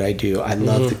love what I do. I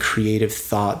love the creative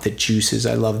thought, the juices.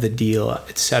 I love the deal,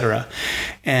 etc.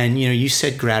 And you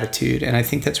said gratitude, and I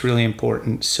think that's really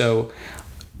important. So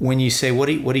when you say what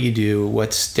do you do,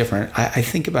 what's different, I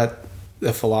think about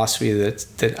the philosophy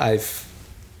that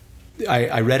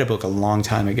I read a book a long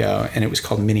time ago, and it was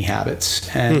called Mini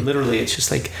Habits. And literally it's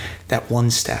just like that one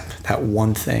step, that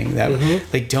one thing that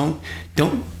like don't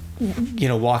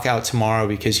walk out tomorrow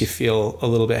because you feel a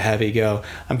little bit heavy. Go,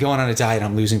 I'm going on a diet,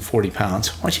 I'm losing 40 pounds.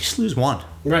 Why don't you just lose one?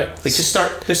 Right. Like just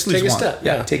lose one. Take a step.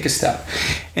 Yeah, take a step.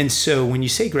 And so when you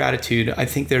say gratitude, I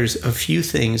think there's a few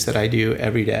things that I do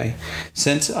every day.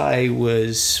 Since I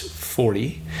was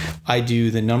 40, I do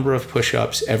the number of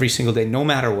push-ups every single day, no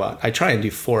matter what. I try and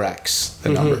do 4x the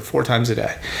number, 4 times a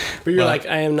day. But you're like,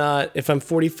 I am not, if I'm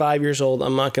 45 years old,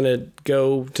 I'm not going to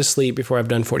go to sleep before I've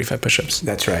done 45 push-ups.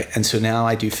 That's right. And so now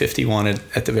I do 51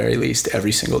 at the very least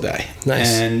every single day.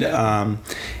 Nice.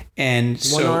 And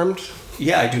so one-armed?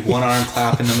 Yeah, I do one arm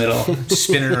clap in the middle,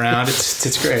 spinning around.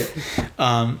 It's great.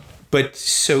 But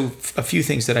so a few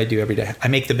things that I do every day. I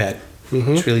make the bed.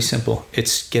 It's really simple.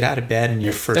 It's get out of bed and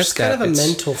your first step. That's kind of a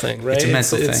mental thing, right? It's a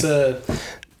mental thing.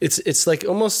 It's like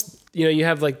almost, you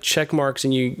have like check marks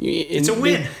and it's a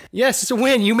win. Yes, it's a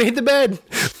win. You made the bed.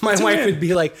 My wife would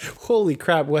be like, holy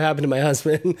crap, what happened to my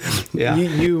husband? Yeah.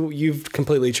 You've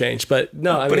completely changed. But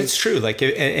no, but it's true. Like,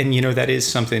 and that is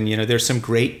something, there's some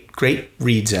great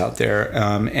reads out there,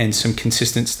 and some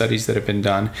consistent studies that have been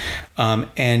done.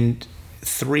 And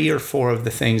 3 or 4 of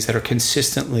the things that are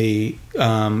consistently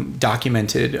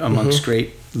documented amongst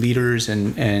great leaders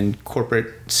and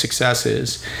corporate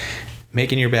successes.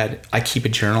 Making your bed. I keep a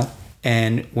journal.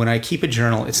 And when I keep a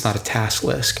journal, it's not a task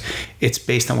list. It's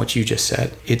based on what you just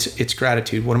said. It's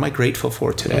gratitude. What am I grateful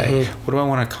for today? What do I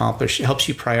want to accomplish? It helps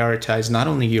you prioritize not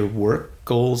only your work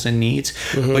goals and needs,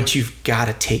 but you've got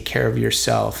to take care of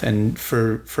yourself. And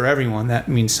for everyone, that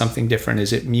means something different.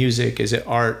 Is it music? Is it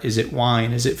art? Is it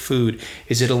wine? Is it food?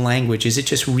 Is it a language? Is it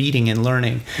just reading and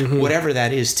learning? Whatever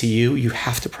that is to you, you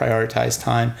have to prioritize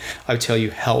time. I would tell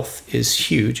you health is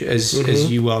huge,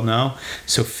 as you well know.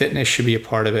 So fitness should be a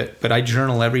part of it. But I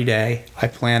journal every day. I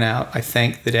plan out. I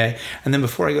thank the day. And then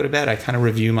before I go to bed, I kind of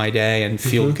review my day and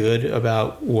feel good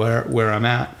about where I'm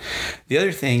at. The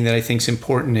other thing that I think is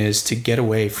important is to get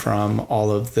away from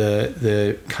all of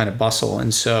the kind of bustle.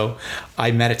 And so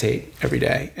I meditate every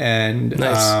day. And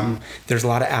there's a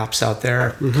lot of apps out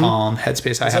there, Calm,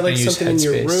 Headspace. I happen to use something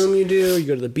Headspace. In your room you do? You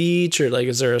go to the beach, or like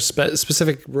is there a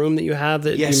specific room that you have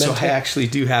that you meditate? So I actually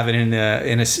do have it in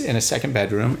a second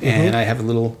bedroom, and I have a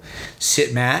little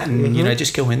sit mat, and I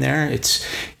just go in there. It's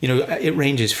it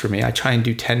ranges for me. I try and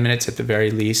do 10 minutes at the very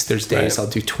least. There's days I'll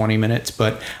do 20 minutes,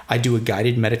 but I do a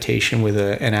guided meditation with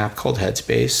an app called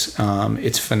Headspace.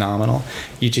 It's phenomenal.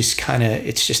 You just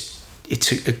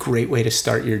it's a great way to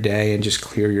start your day and just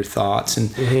clear your thoughts.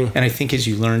 And I think as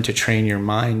you learn to train your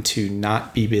mind to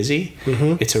not be busy,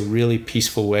 it's a really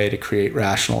peaceful way to create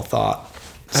rational thought.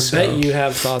 I bet you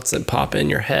have thoughts that pop in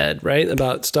your head, right?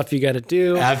 About stuff you got to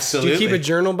do. Absolutely. Do you keep a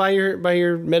journal by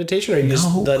your meditation, or you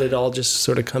just let it all just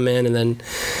sort of come in and then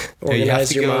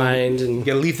organize your mind? And you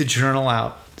got to leave the journal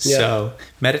out. Yeah. So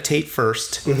meditate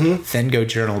first, then go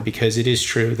journal, because it is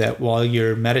true that while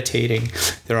you're meditating,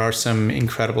 there are some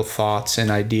incredible thoughts and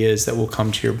ideas that will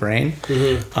come to your brain.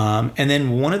 And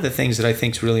then one of the things that I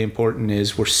think is really important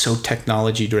is we're so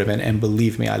technology driven, and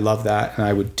believe me, I love that. And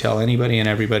I would tell anybody and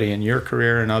everybody in your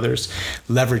career and others,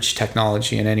 leverage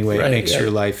technology in any way that makes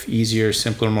your life easier,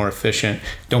 simpler, more efficient.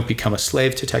 Don't become a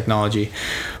slave to technology.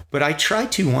 But I try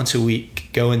to once a week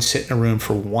go and sit in a room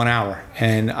for 1 hour.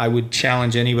 And I would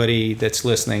challenge anybody that's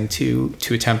listening to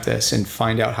attempt this and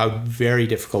find out how very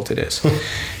difficult it is.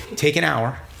 Take an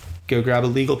hour, go grab a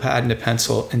legal pad and a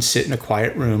pencil, and sit in a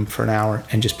quiet room for an hour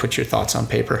and just put your thoughts on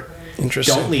paper.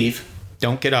 Interesting. Don't leave,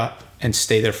 don't get up, and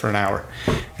stay there for an hour.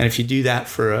 And if you do that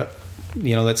for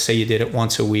let's say you did it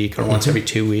once a week or once every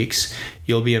 2 weeks,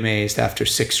 you'll be amazed after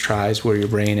 6 tries where your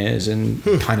brain is and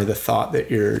kind of the thought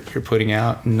that you're putting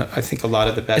out. And I think a lot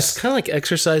of the best... It's kind of like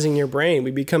exercising your brain.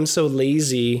 We become so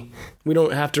lazy. We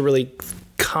don't have to really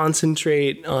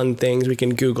concentrate on things. We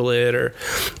can Google it, or,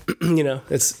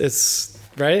 it's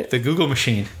right? The Google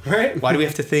machine. Right. Why do we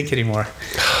have to think anymore?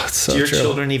 So do your true.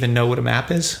 children even know what a map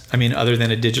is? I mean, other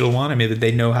than a digital one? I mean,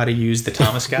 they know how to use the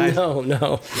Thomas Guide?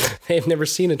 No. They've never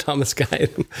seen a Thomas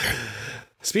Guide.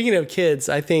 Speaking of kids,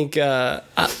 I think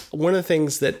one of the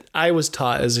things that I was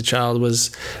taught as a child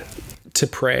was to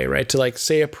pray, right? To like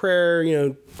say a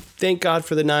prayer, thank God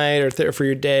for the night or for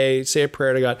your day, say a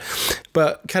prayer to God.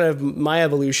 But kind of my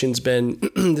evolution's been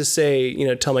to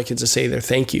say, tell my kids to say their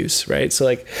thank yous, right? So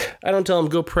like, I don't tell them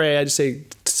go pray. I just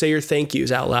say your thank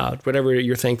yous out loud, whatever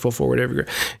you're thankful for, whatever.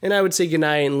 And I would say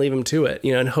goodnight and leave them to it,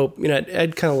 and hope,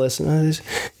 I'd kind of listen,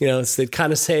 so they'd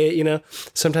kind of say it,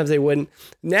 sometimes they wouldn't.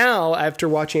 Now, after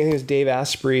watching, I think it was Dave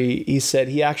Asprey, he said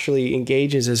he actually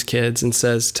engages his kids and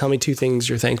says, tell me 2 things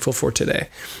you're thankful for today.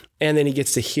 And then he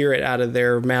gets to hear it out of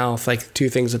their mouth, like 2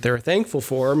 things that they're thankful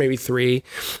for, maybe 3.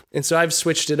 And so I've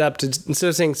switched it up to, instead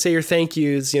of saying, say your thank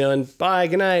yous, and bye,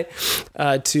 good night,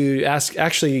 to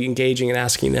actually engaging and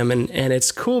asking them. And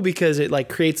it's cool because it like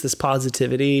creates this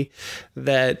positivity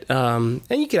that, and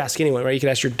you could ask anyone, right? You could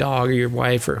ask your dog or your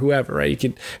wife or whoever, right? You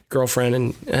could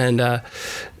girlfriend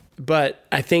but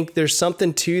I think there's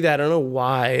something to that. I don't know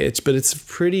why but it's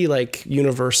pretty like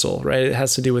universal, right? It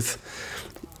has to do with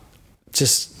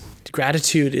just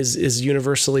gratitude is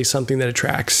universally something that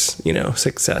attracts,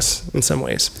 success in some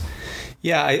ways.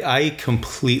 Yeah, I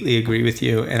completely agree with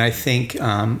you. And I think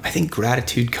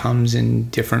gratitude comes in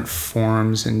different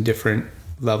forms and different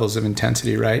levels of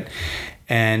intensity, right?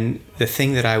 And the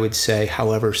thing that I would say,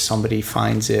 however somebody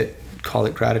finds it, call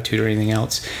it gratitude or anything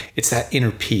else, it's that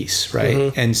inner peace,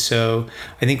 right? And so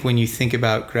I think when you think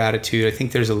about gratitude, I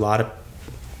think there's a lot of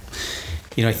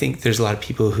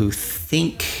people who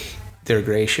think they're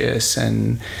gracious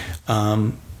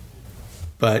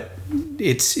but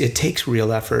it takes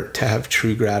real effort to have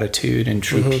true gratitude and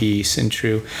true peace and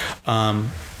true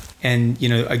And,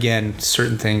 again,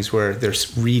 certain things where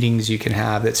there's readings you can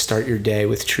have that start your day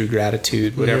with true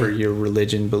gratitude, whatever your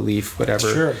religion, belief,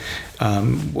 whatever,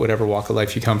 whatever walk of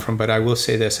life you come from. But I will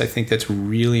say this, I think that's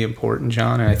really important,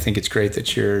 John, and I think it's great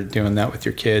that you're doing that with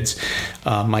your kids.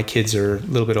 My kids are a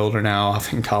little bit older now,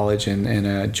 off in college and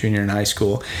a junior in high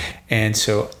school. And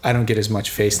so I don't get as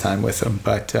much FaceTime with them,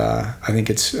 but I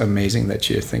think it's amazing that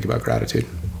you think about gratitude.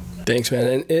 Thanks,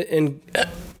 man. And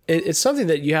it's something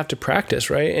that you have to practice,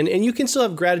 right? And you can still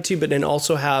have gratitude, but then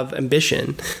also have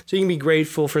ambition. So you can be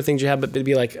grateful for things you have, but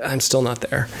be like, I'm still not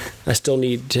there. I still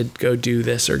need to go do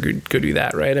this or go do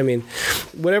that, right? I mean,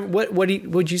 whatever. What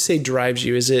would you say drives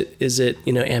you? Is it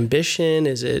ambition?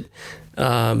 Is it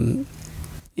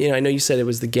I know you said it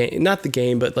was the game, not the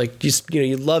game, but like just,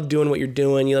 you love doing what you're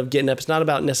doing. You love getting up. It's not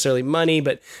about necessarily money,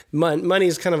 but money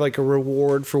is kind of like a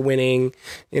reward for winning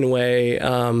in a way.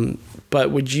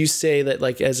 But would you say that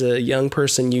like as a young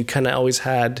person, you kind of always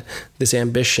had this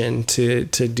ambition to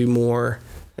do more?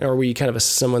 Or were you kind of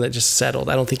someone that just settled?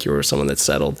 I don't think you were someone that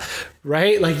settled,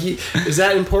 right? Like, is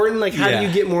that important? Like, how do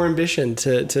you get more ambition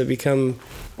to become?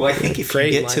 Well, I think if you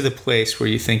get to the place where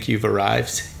you think you've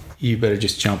arrived, you better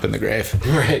just jump in the grave.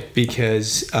 Right.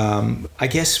 Because I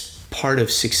guess part of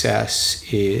success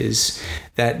is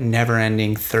that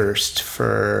never-ending thirst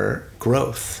for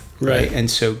growth. Right. And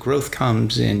so growth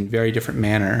comes in very different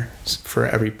manners for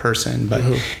every person. But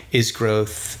is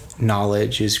growth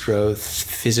knowledge? Is growth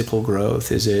physical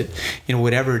growth? Is it,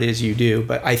 whatever it is you do?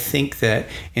 But I think that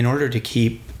in order to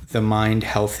keep the mind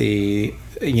healthy,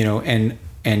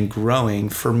 and growing,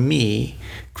 for me,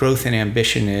 growth and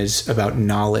ambition is about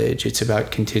knowledge. It's about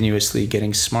continuously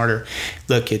getting smarter.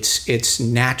 Look, it's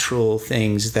natural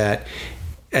things that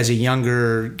as a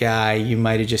younger guy, you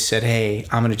might have just said, hey,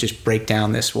 I'm going to just break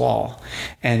down this wall.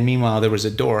 And meanwhile, there was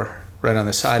a door right on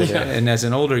the side of it. And as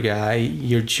an older guy,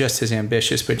 you're just as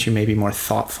ambitious, but you may be more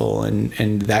thoughtful.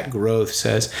 And that growth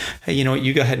says, hey, you know what?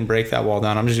 You go ahead and break that wall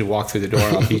down. I'm just going to walk through the door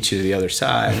and I'll beat you to the other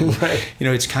side. Right.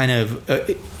 It's kind of,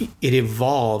 it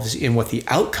evolves in what the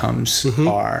outcomes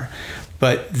are,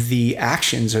 but the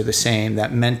actions are the same.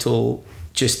 That mental,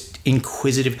 just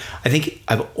inquisitive. I think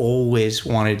I've always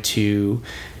wanted to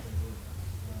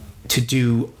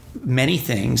do many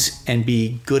things and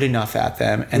be good enough at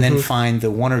them, and then find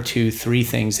the 1 or 2, 3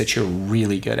 things that you're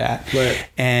really good at. Right.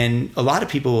 And a lot of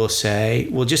people will say,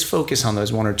 well, just focus on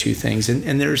those 1 or 2 things.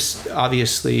 And there's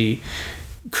obviously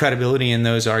credibility in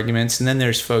those arguments. And then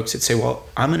there's folks that say, well,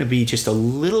 I'm going to be just a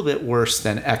little bit worse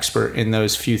than expert in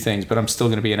those few things, but I'm still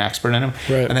going to be an expert in them,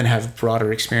 and then have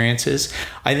broader experiences.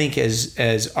 I think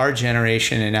as our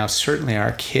generation, and now certainly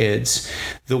our kids,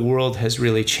 the world has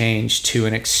really changed to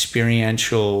an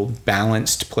experiential,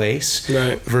 balanced place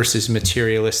versus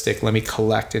materialistic, let me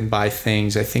collect and buy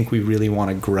things. I think we really want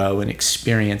to grow in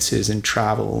experiences and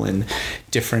travel and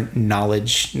different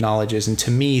knowledges. And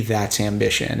to me, that's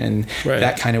ambition. And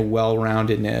that kind of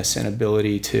well-roundedness and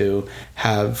ability to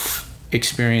have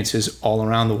experiences all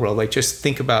around the world. Like, just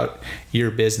think about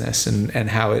your business and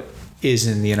how it is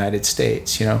in the United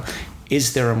States.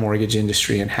 Is there a mortgage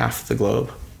industry in half the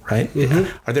globe? Right?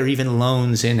 Are there even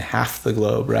loans in half the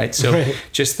globe? Right? So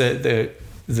just the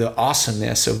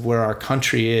awesomeness of where our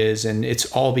country is, and it's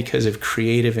all because of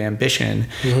creative ambition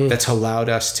that's allowed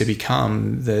us to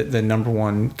become the number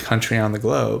 1 country on the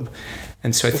globe.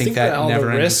 And so I think that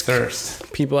never-ending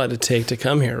thirst people had to take to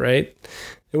come here, right?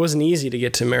 It wasn't easy to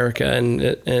get to America,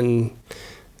 and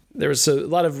there was a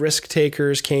lot of risk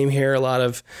takers came here, a lot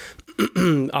of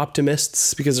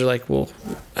optimists, because they're like, well,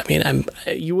 I mean,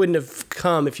 you wouldn't have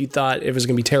come if you thought it was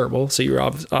going to be terrible. So you were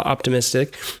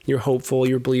optimistic, you're hopeful,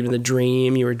 you were believing in the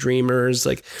dream, you were dreamers.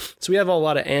 Like, so we have a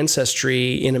lot of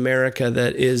ancestry in America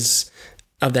that is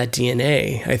of that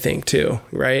DNA, I think, too,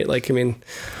 right? Like, I mean,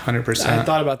 100%. I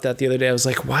thought about that the other day. I was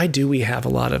like, why do we have a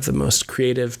lot of the most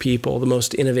creative people, the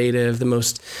most innovative, the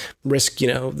most risk,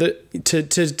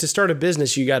 to start a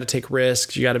business, you got to take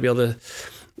risks. You got to be able to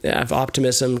have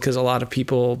optimism, because a lot of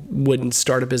people wouldn't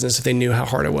start a business if they knew how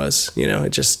hard it was. It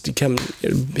just hit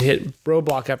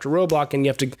roadblock after roadblock, and you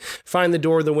have to find the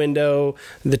door, the window,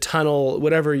 the tunnel,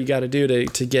 whatever you got to do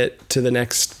to get to the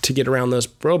next, to get around those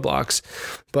roadblocks.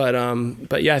 But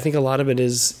yeah, I think a lot of it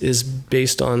is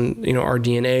based on our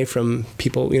DNA from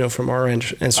people, from our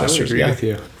ancestors. I would agree with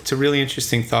you. It's a really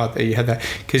interesting thought that you had that,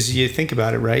 because you think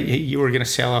about it, right? You were going to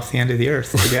sail off the end of the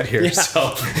earth to get here,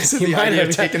 so the idea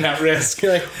of taking that risk.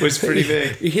 You're like, was pretty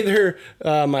big. Either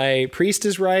my priest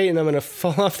is right and I'm going to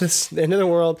fall off this end of the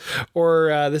world, or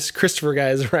this Christopher guy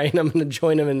is right and I'm going to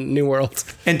join him in New World.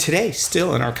 And today,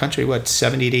 still in our country,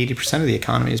 70 to 80% of the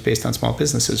economy is based on small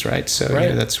businesses, right? So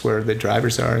that's where the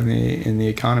drivers are in the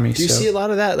economy. Do you see a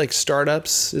lot of that, like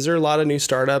startups? Is there a lot of new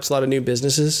startups, a lot of new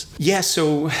businesses? Yeah.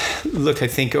 So look, I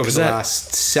think over the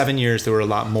last 7 years, there were a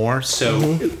lot more.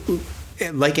 So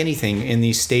like anything in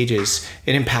these stages,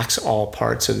 it impacts all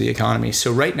parts of the economy.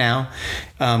 So right now,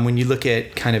 when you look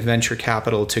at kind of venture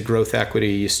capital to growth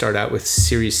equity, you start out with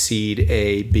Series Seed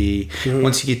A, B.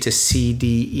 Once you get to C, D,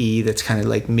 E, that's kind of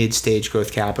like mid-stage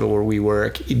growth capital where we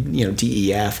work, D,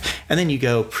 E, F. And then you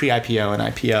go pre-IPO and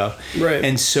IPO. Right.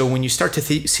 And so when you start to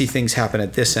see things happen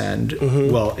at this end,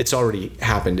 well, it's already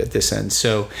happened at this end.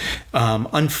 So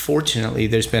unfortunately,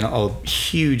 there's been a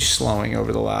huge slowing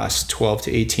over the last 12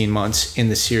 to 18 months in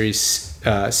the Series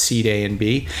Seed A and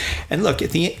B. And look,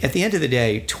 at the end of the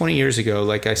day, 20 years ago,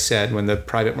 like I said, when the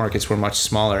private markets were much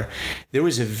smaller, there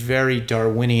was a very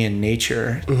Darwinian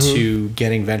nature to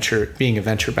being a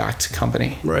venture-backed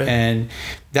company. Right. And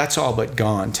that's all but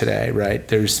gone today, right?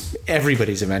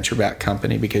 Everybody's a venture-backed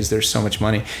company because there's so much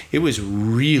money. It was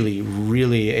really,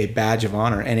 really a badge of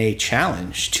honor and a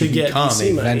challenge to become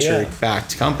a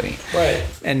venture-backed company. Right.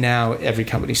 And now every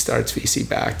company starts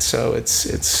VC-backed, so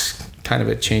it's kind of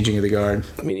a changing of the guard.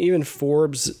 I mean, even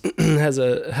Forbes had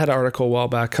an article a while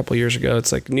back, a couple years ago.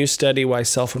 It's like, new study why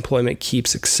self-employment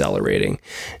keeps accelerating.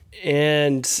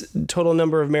 And total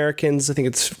number of Americans, I think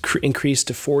it's increased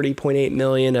to 40.8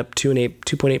 million, up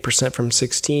 2.8% from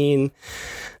 16.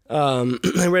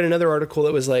 I read another article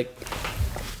that was like,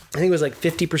 I think it was like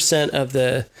 50% of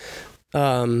the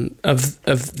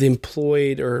of the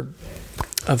employed or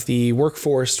of the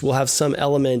workforce will have some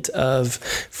element of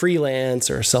freelance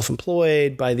or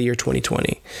self-employed by the year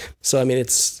 2020. So, I mean,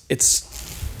 it's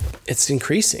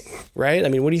increasing, right? I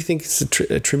mean, what do you think is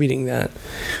attributing that?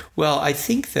 Well, I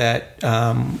think that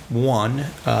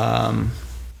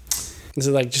is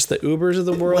it like just the Ubers of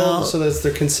the world, so that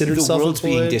they're considered self-employed? The world's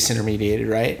being disintermediated,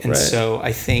 right? And so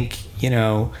I think,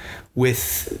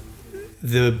 with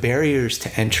the barriers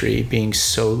to entry being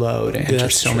so low to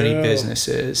enter many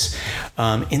businesses.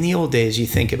 In the old days, you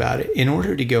think about it, in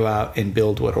order to go out and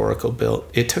build what Oracle built,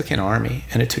 it took an army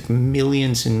and it took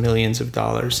millions and millions of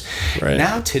dollars. Right.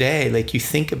 Now today, like you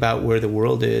think about where the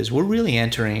world is, we're really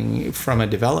entering from a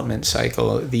development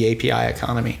cycle, the API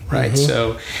economy, right?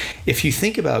 So if you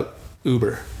think about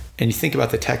Uber and you think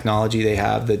about the technology they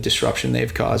have, the disruption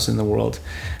they've caused in the world,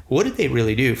 what did they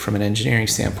really do from an engineering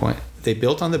standpoint? They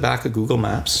built on the back of Google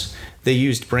Maps. They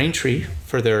used Braintree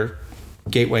for their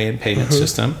gateway and payment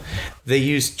system. They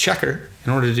used Checkr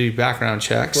in order to do background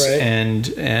checks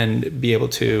and be able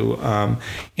to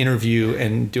interview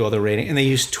and do all the rating. And they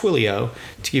used Twilio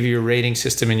to give you a rating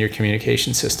system and your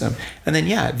communication system. And then,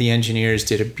 the engineers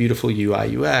did a beautiful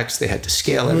UI UX. They had to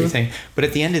scale everything. But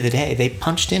at the end of the day, they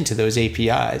punched into those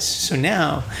APIs. So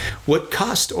now what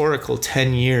cost Oracle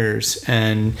 10 years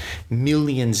and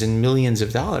millions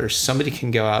of dollars, somebody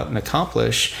can go out and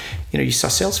accomplish. You saw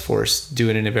Salesforce do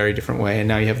it in a very different way. And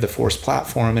now you have the Force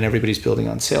platform and everybody's building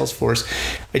on Salesforce.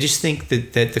 I just think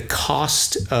that the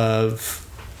cost of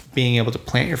being able to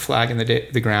plant your flag in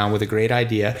the ground with a great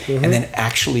idea and then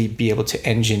actually be able to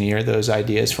engineer those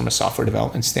ideas from a software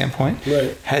development standpoint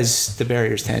has the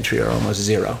barriers to entry are almost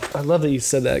zero. I love that you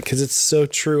said that because it's so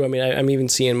true. I mean, I'm even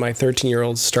seeing my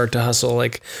 13-year-olds start to hustle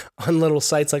like on little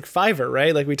sites like Fiverr,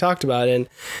 right? Like we talked about. And,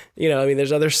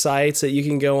 there's other sites that you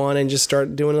can go on and just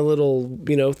start doing a little,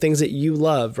 things that you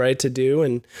love, right, to do.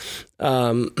 And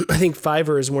I think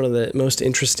Fiverr is one of the most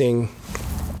interesting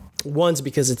ones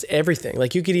because it's everything.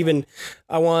 Like you could even,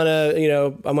 I want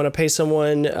to pay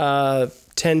someone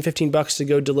 $10-15 to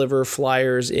go deliver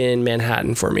flyers in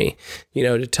Manhattan for me,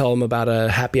 to tell them about a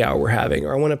happy hour we're having.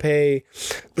 Or I want to pay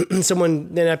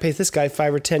someone, then I pay this guy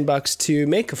 $5 or $10 to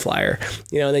make a flyer,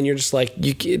 and then you're just like,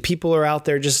 people are out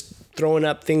there just throwing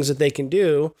up things that they can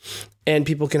do and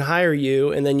people can hire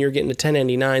you, and then you're getting a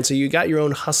 1099. So you got your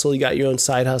own hustle, you got your own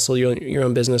side hustle, your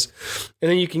own business.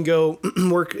 And then you can go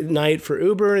work at night for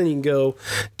Uber, and you can go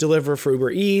deliver for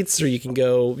Uber Eats, or you can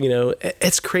go,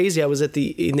 it's crazy. I was at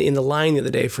in the line the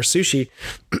other day for sushi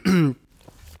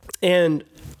and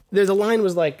the line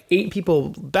was like 8 people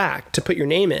back to put your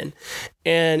name in.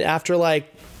 And after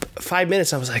like 5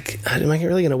 minutes, I was like, am I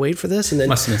really going to wait for this? And then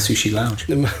must have been Sushi Lounge.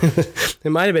 It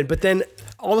might have been. But then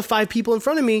all the 5 people in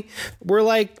front of me were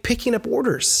like picking up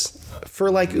orders for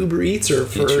like Uber Eats or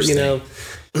for,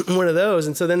 one of those.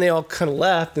 And so then they all kind of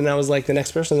left, and I was like the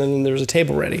next person, and then there was a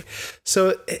table ready.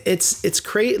 So it's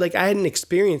great. Like, I hadn't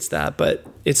experienced that, but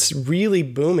it's really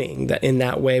booming that in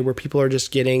that way, where people are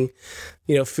just getting,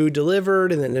 food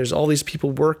delivered, and then there's all these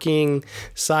people working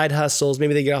side hustles.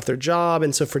 Maybe they get off their job,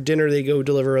 and so for dinner they go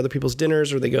deliver other people's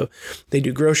dinners, or they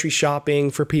do grocery shopping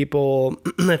for people.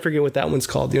 I forget what that one's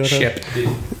called. Ship.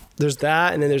 There's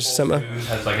that, and then there's some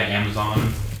has like an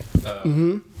Amazon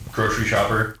grocery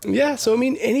shopper. Yeah, so I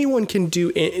mean, anyone can do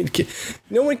it.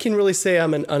 No one can really say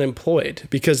I'm unemployed,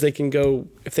 because they can go,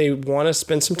 if they want to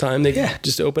spend some time, they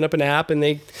just open up an app and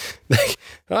they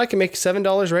I can make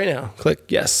 $7 right now. Click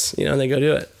yes, and they go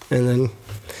do it. And then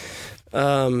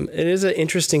it is an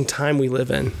interesting time we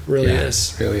live in. Really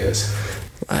is. Really is.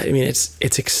 I mean, it's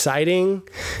exciting.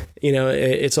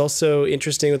 It's also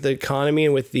interesting with the economy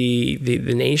and with the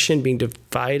nation being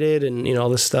divided and all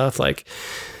this stuff. Like,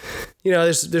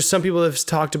 there's some people that have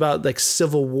talked about like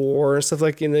civil war and stuff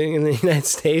like in the United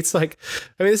States. Like,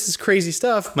 I mean, this is crazy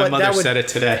stuff. My mother said it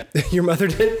today. Your mother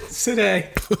did? Today.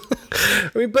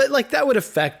 I mean, but like that would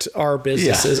affect our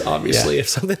businesses, obviously, if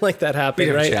something like that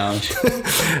happened, right? Challenge.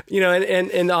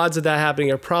 And the odds of that happening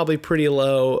are probably pretty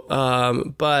low.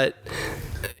 But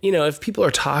if people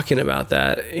are talking about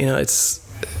that, it's,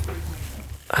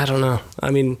 I don't know.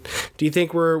 I mean, do you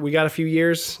think we got a few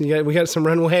years? We got some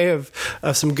runway of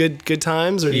some good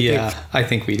times, or do you think? I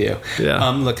think we do. Yeah.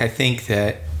 Look, I think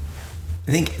the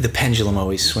pendulum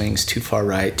always swings too far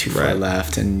right, too far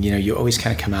left, and you always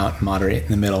kind of come out and moderate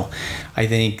in the middle. I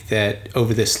think that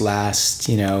over this last,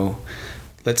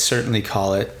 let's certainly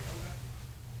call it,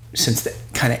 since the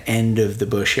kind of end of the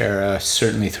Bush era,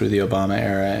 certainly through the Obama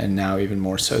era, and now even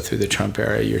more so through the Trump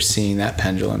era, you're seeing that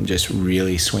pendulum just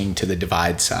really swing to the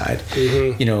divide side.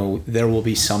 Mm-hmm. There will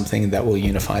be something that will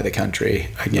unify the country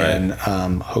again.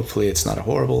 Right. Hopefully it's not a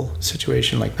horrible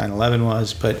situation like 9/11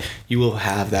 was, but you will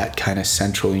have that kind of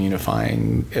central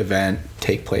unifying event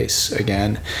take place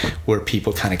again, where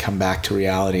people kind of come back to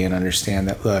reality and understand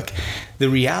that, look, the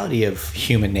reality of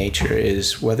human nature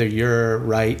is, whether you're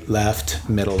right, left,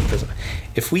 middle,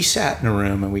 if we sat in a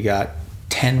room and we got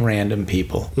 10 random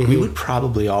people, we would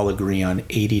probably all agree on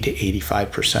 80 to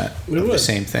 85% of the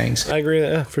same things. I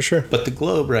agree, for sure. But the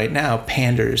globe right now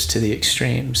panders to the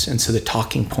extremes, and so the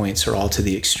talking points are all to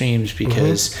the extremes,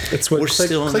 because we're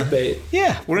still in clickbait.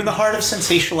 We're in the heart of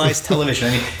sensationalized television.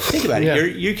 I mean, think about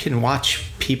it. You can watch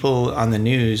people on the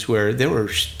news where there were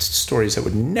stories that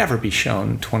would never be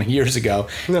shown 20 years ago.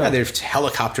 No. Now there's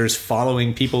helicopters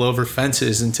following people over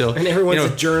fences and everyone's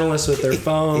a journalist with their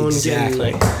phone.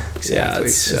 Exactly. Yeah,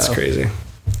 it's crazy.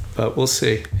 But we'll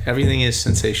see. Everything is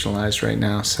sensationalized right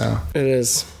now, so. It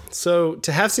is. So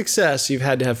to have success, you've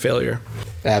had to have failure.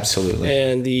 Absolutely.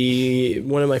 And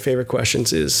one of my favorite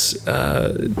questions is,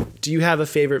 do you have a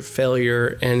favorite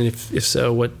failure? And if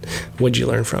so, what'd you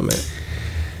learn from it?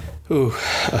 Ooh,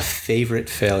 a favorite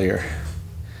failure.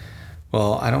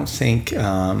 Well, I don't think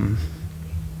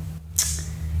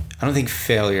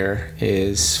failure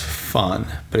is fun,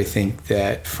 but I think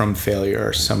that from failure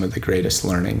are some of the greatest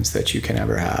learnings that you can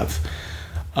ever have.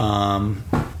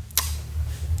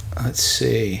 Let's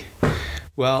see.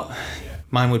 Well,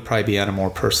 mine would probably be on a more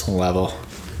personal level,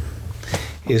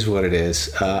 is what it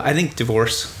is. I think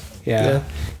divorce. Yeah.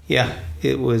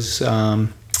 It was,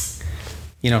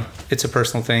 it's a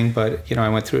personal thing, but, I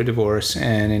went through a divorce,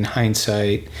 and in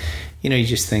hindsight, you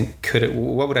just think,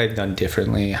 what would I have done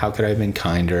differently? How could I have been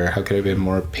kinder? How could I have been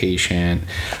more patient?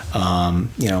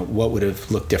 What would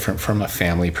have looked different from a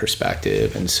family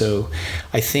perspective? And so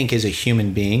I think as a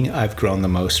human being, I've grown the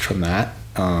most from that.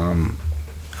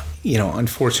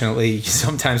 Unfortunately,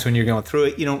 sometimes when you're going through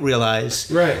it, you don't realize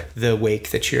the wake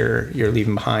that you're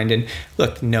leaving behind. And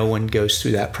look, no one goes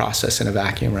through that process in a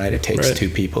vacuum, right? It takes two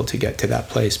people to get to that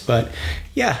place. But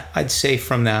yeah, I'd say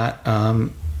from that,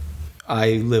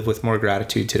 I live with more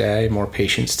gratitude today, more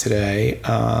patience today,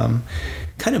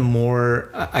 kind of more.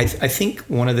 I think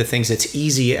one of the things that's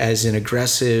easy as an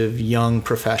aggressive young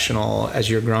professional as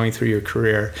you're growing through your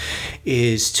career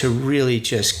is to really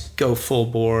just go full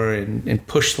bore and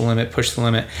push the limit.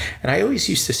 And I always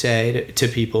used to say to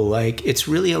people, like, it's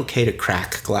really okay to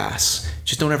crack glass.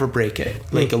 Just don't ever break it.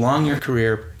 Like, along your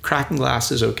career, cracking glass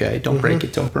is okay. Don't break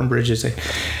it. Don't burn bridges.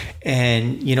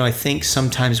 And, I think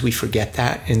sometimes we forget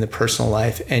that in the personal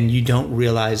life, and you don't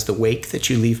realize the wake that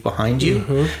you leave behind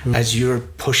you as you're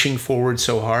pushing forward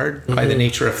so hard by the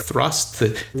nature of thrust.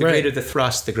 The greater the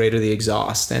thrust, the greater the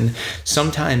exhaust. And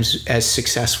sometimes as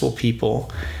successful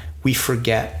people, we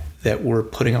forget that we're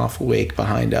putting off a wake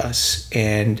behind us.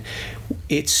 And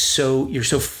you're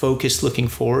so focused looking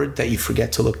forward that you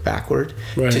forget to look backward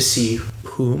to see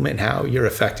whom and how you're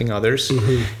affecting others.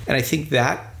 Mm-hmm. And I think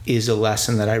that is a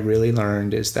lesson that I really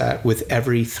learned, is that with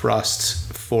every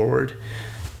thrust forward,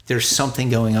 there's something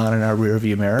going on in our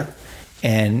rearview mirror,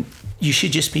 and you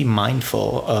should just be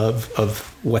mindful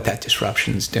of what that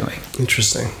disruption is doing.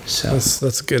 Interesting. So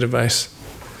that's good advice.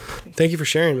 Thank you for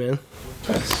sharing, man.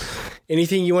 Yes.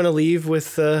 Anything you want to leave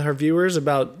with our viewers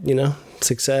about,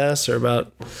 success, or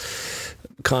about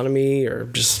economy, or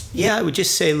just... Yeah, I would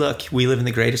just say, look, we live in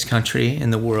the greatest country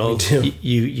in the world. We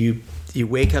do. You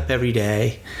wake up every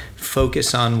day,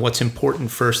 focus on what's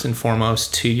important first and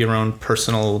foremost to your own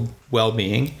personal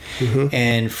well-being. Mm-hmm.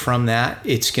 And from that,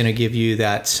 it's going to give you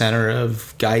that center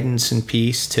of guidance and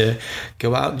peace to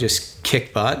go out and just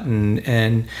kick butt.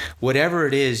 And whatever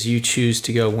it is you choose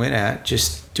to go win at,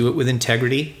 just do it with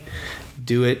integrity.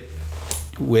 Do it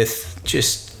with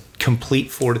just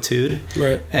complete fortitude.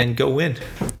 Right. And go win.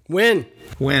 Win.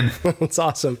 That's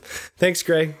awesome. Thanks,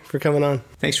 Greg, for coming on.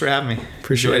 Thanks for having me.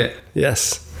 Appreciate it.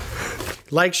 Yes.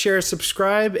 Like, share,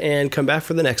 subscribe, and come back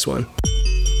for the next one.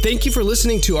 Thank you for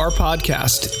listening to our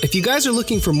podcast. If you guys are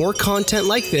looking for more content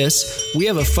like this, we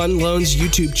have a Fund Loans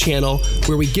YouTube channel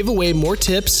where we give away more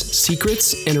tips,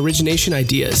 secrets, and origination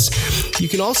ideas. You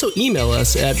can also email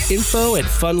us at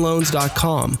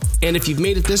info@fundloans.com. And if you've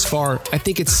made it this far, I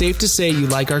think it's safe to say you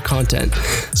like our content.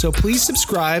 So please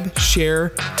subscribe,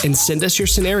 share, and send us your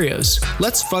scenarios.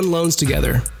 Let's fund loans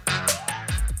together.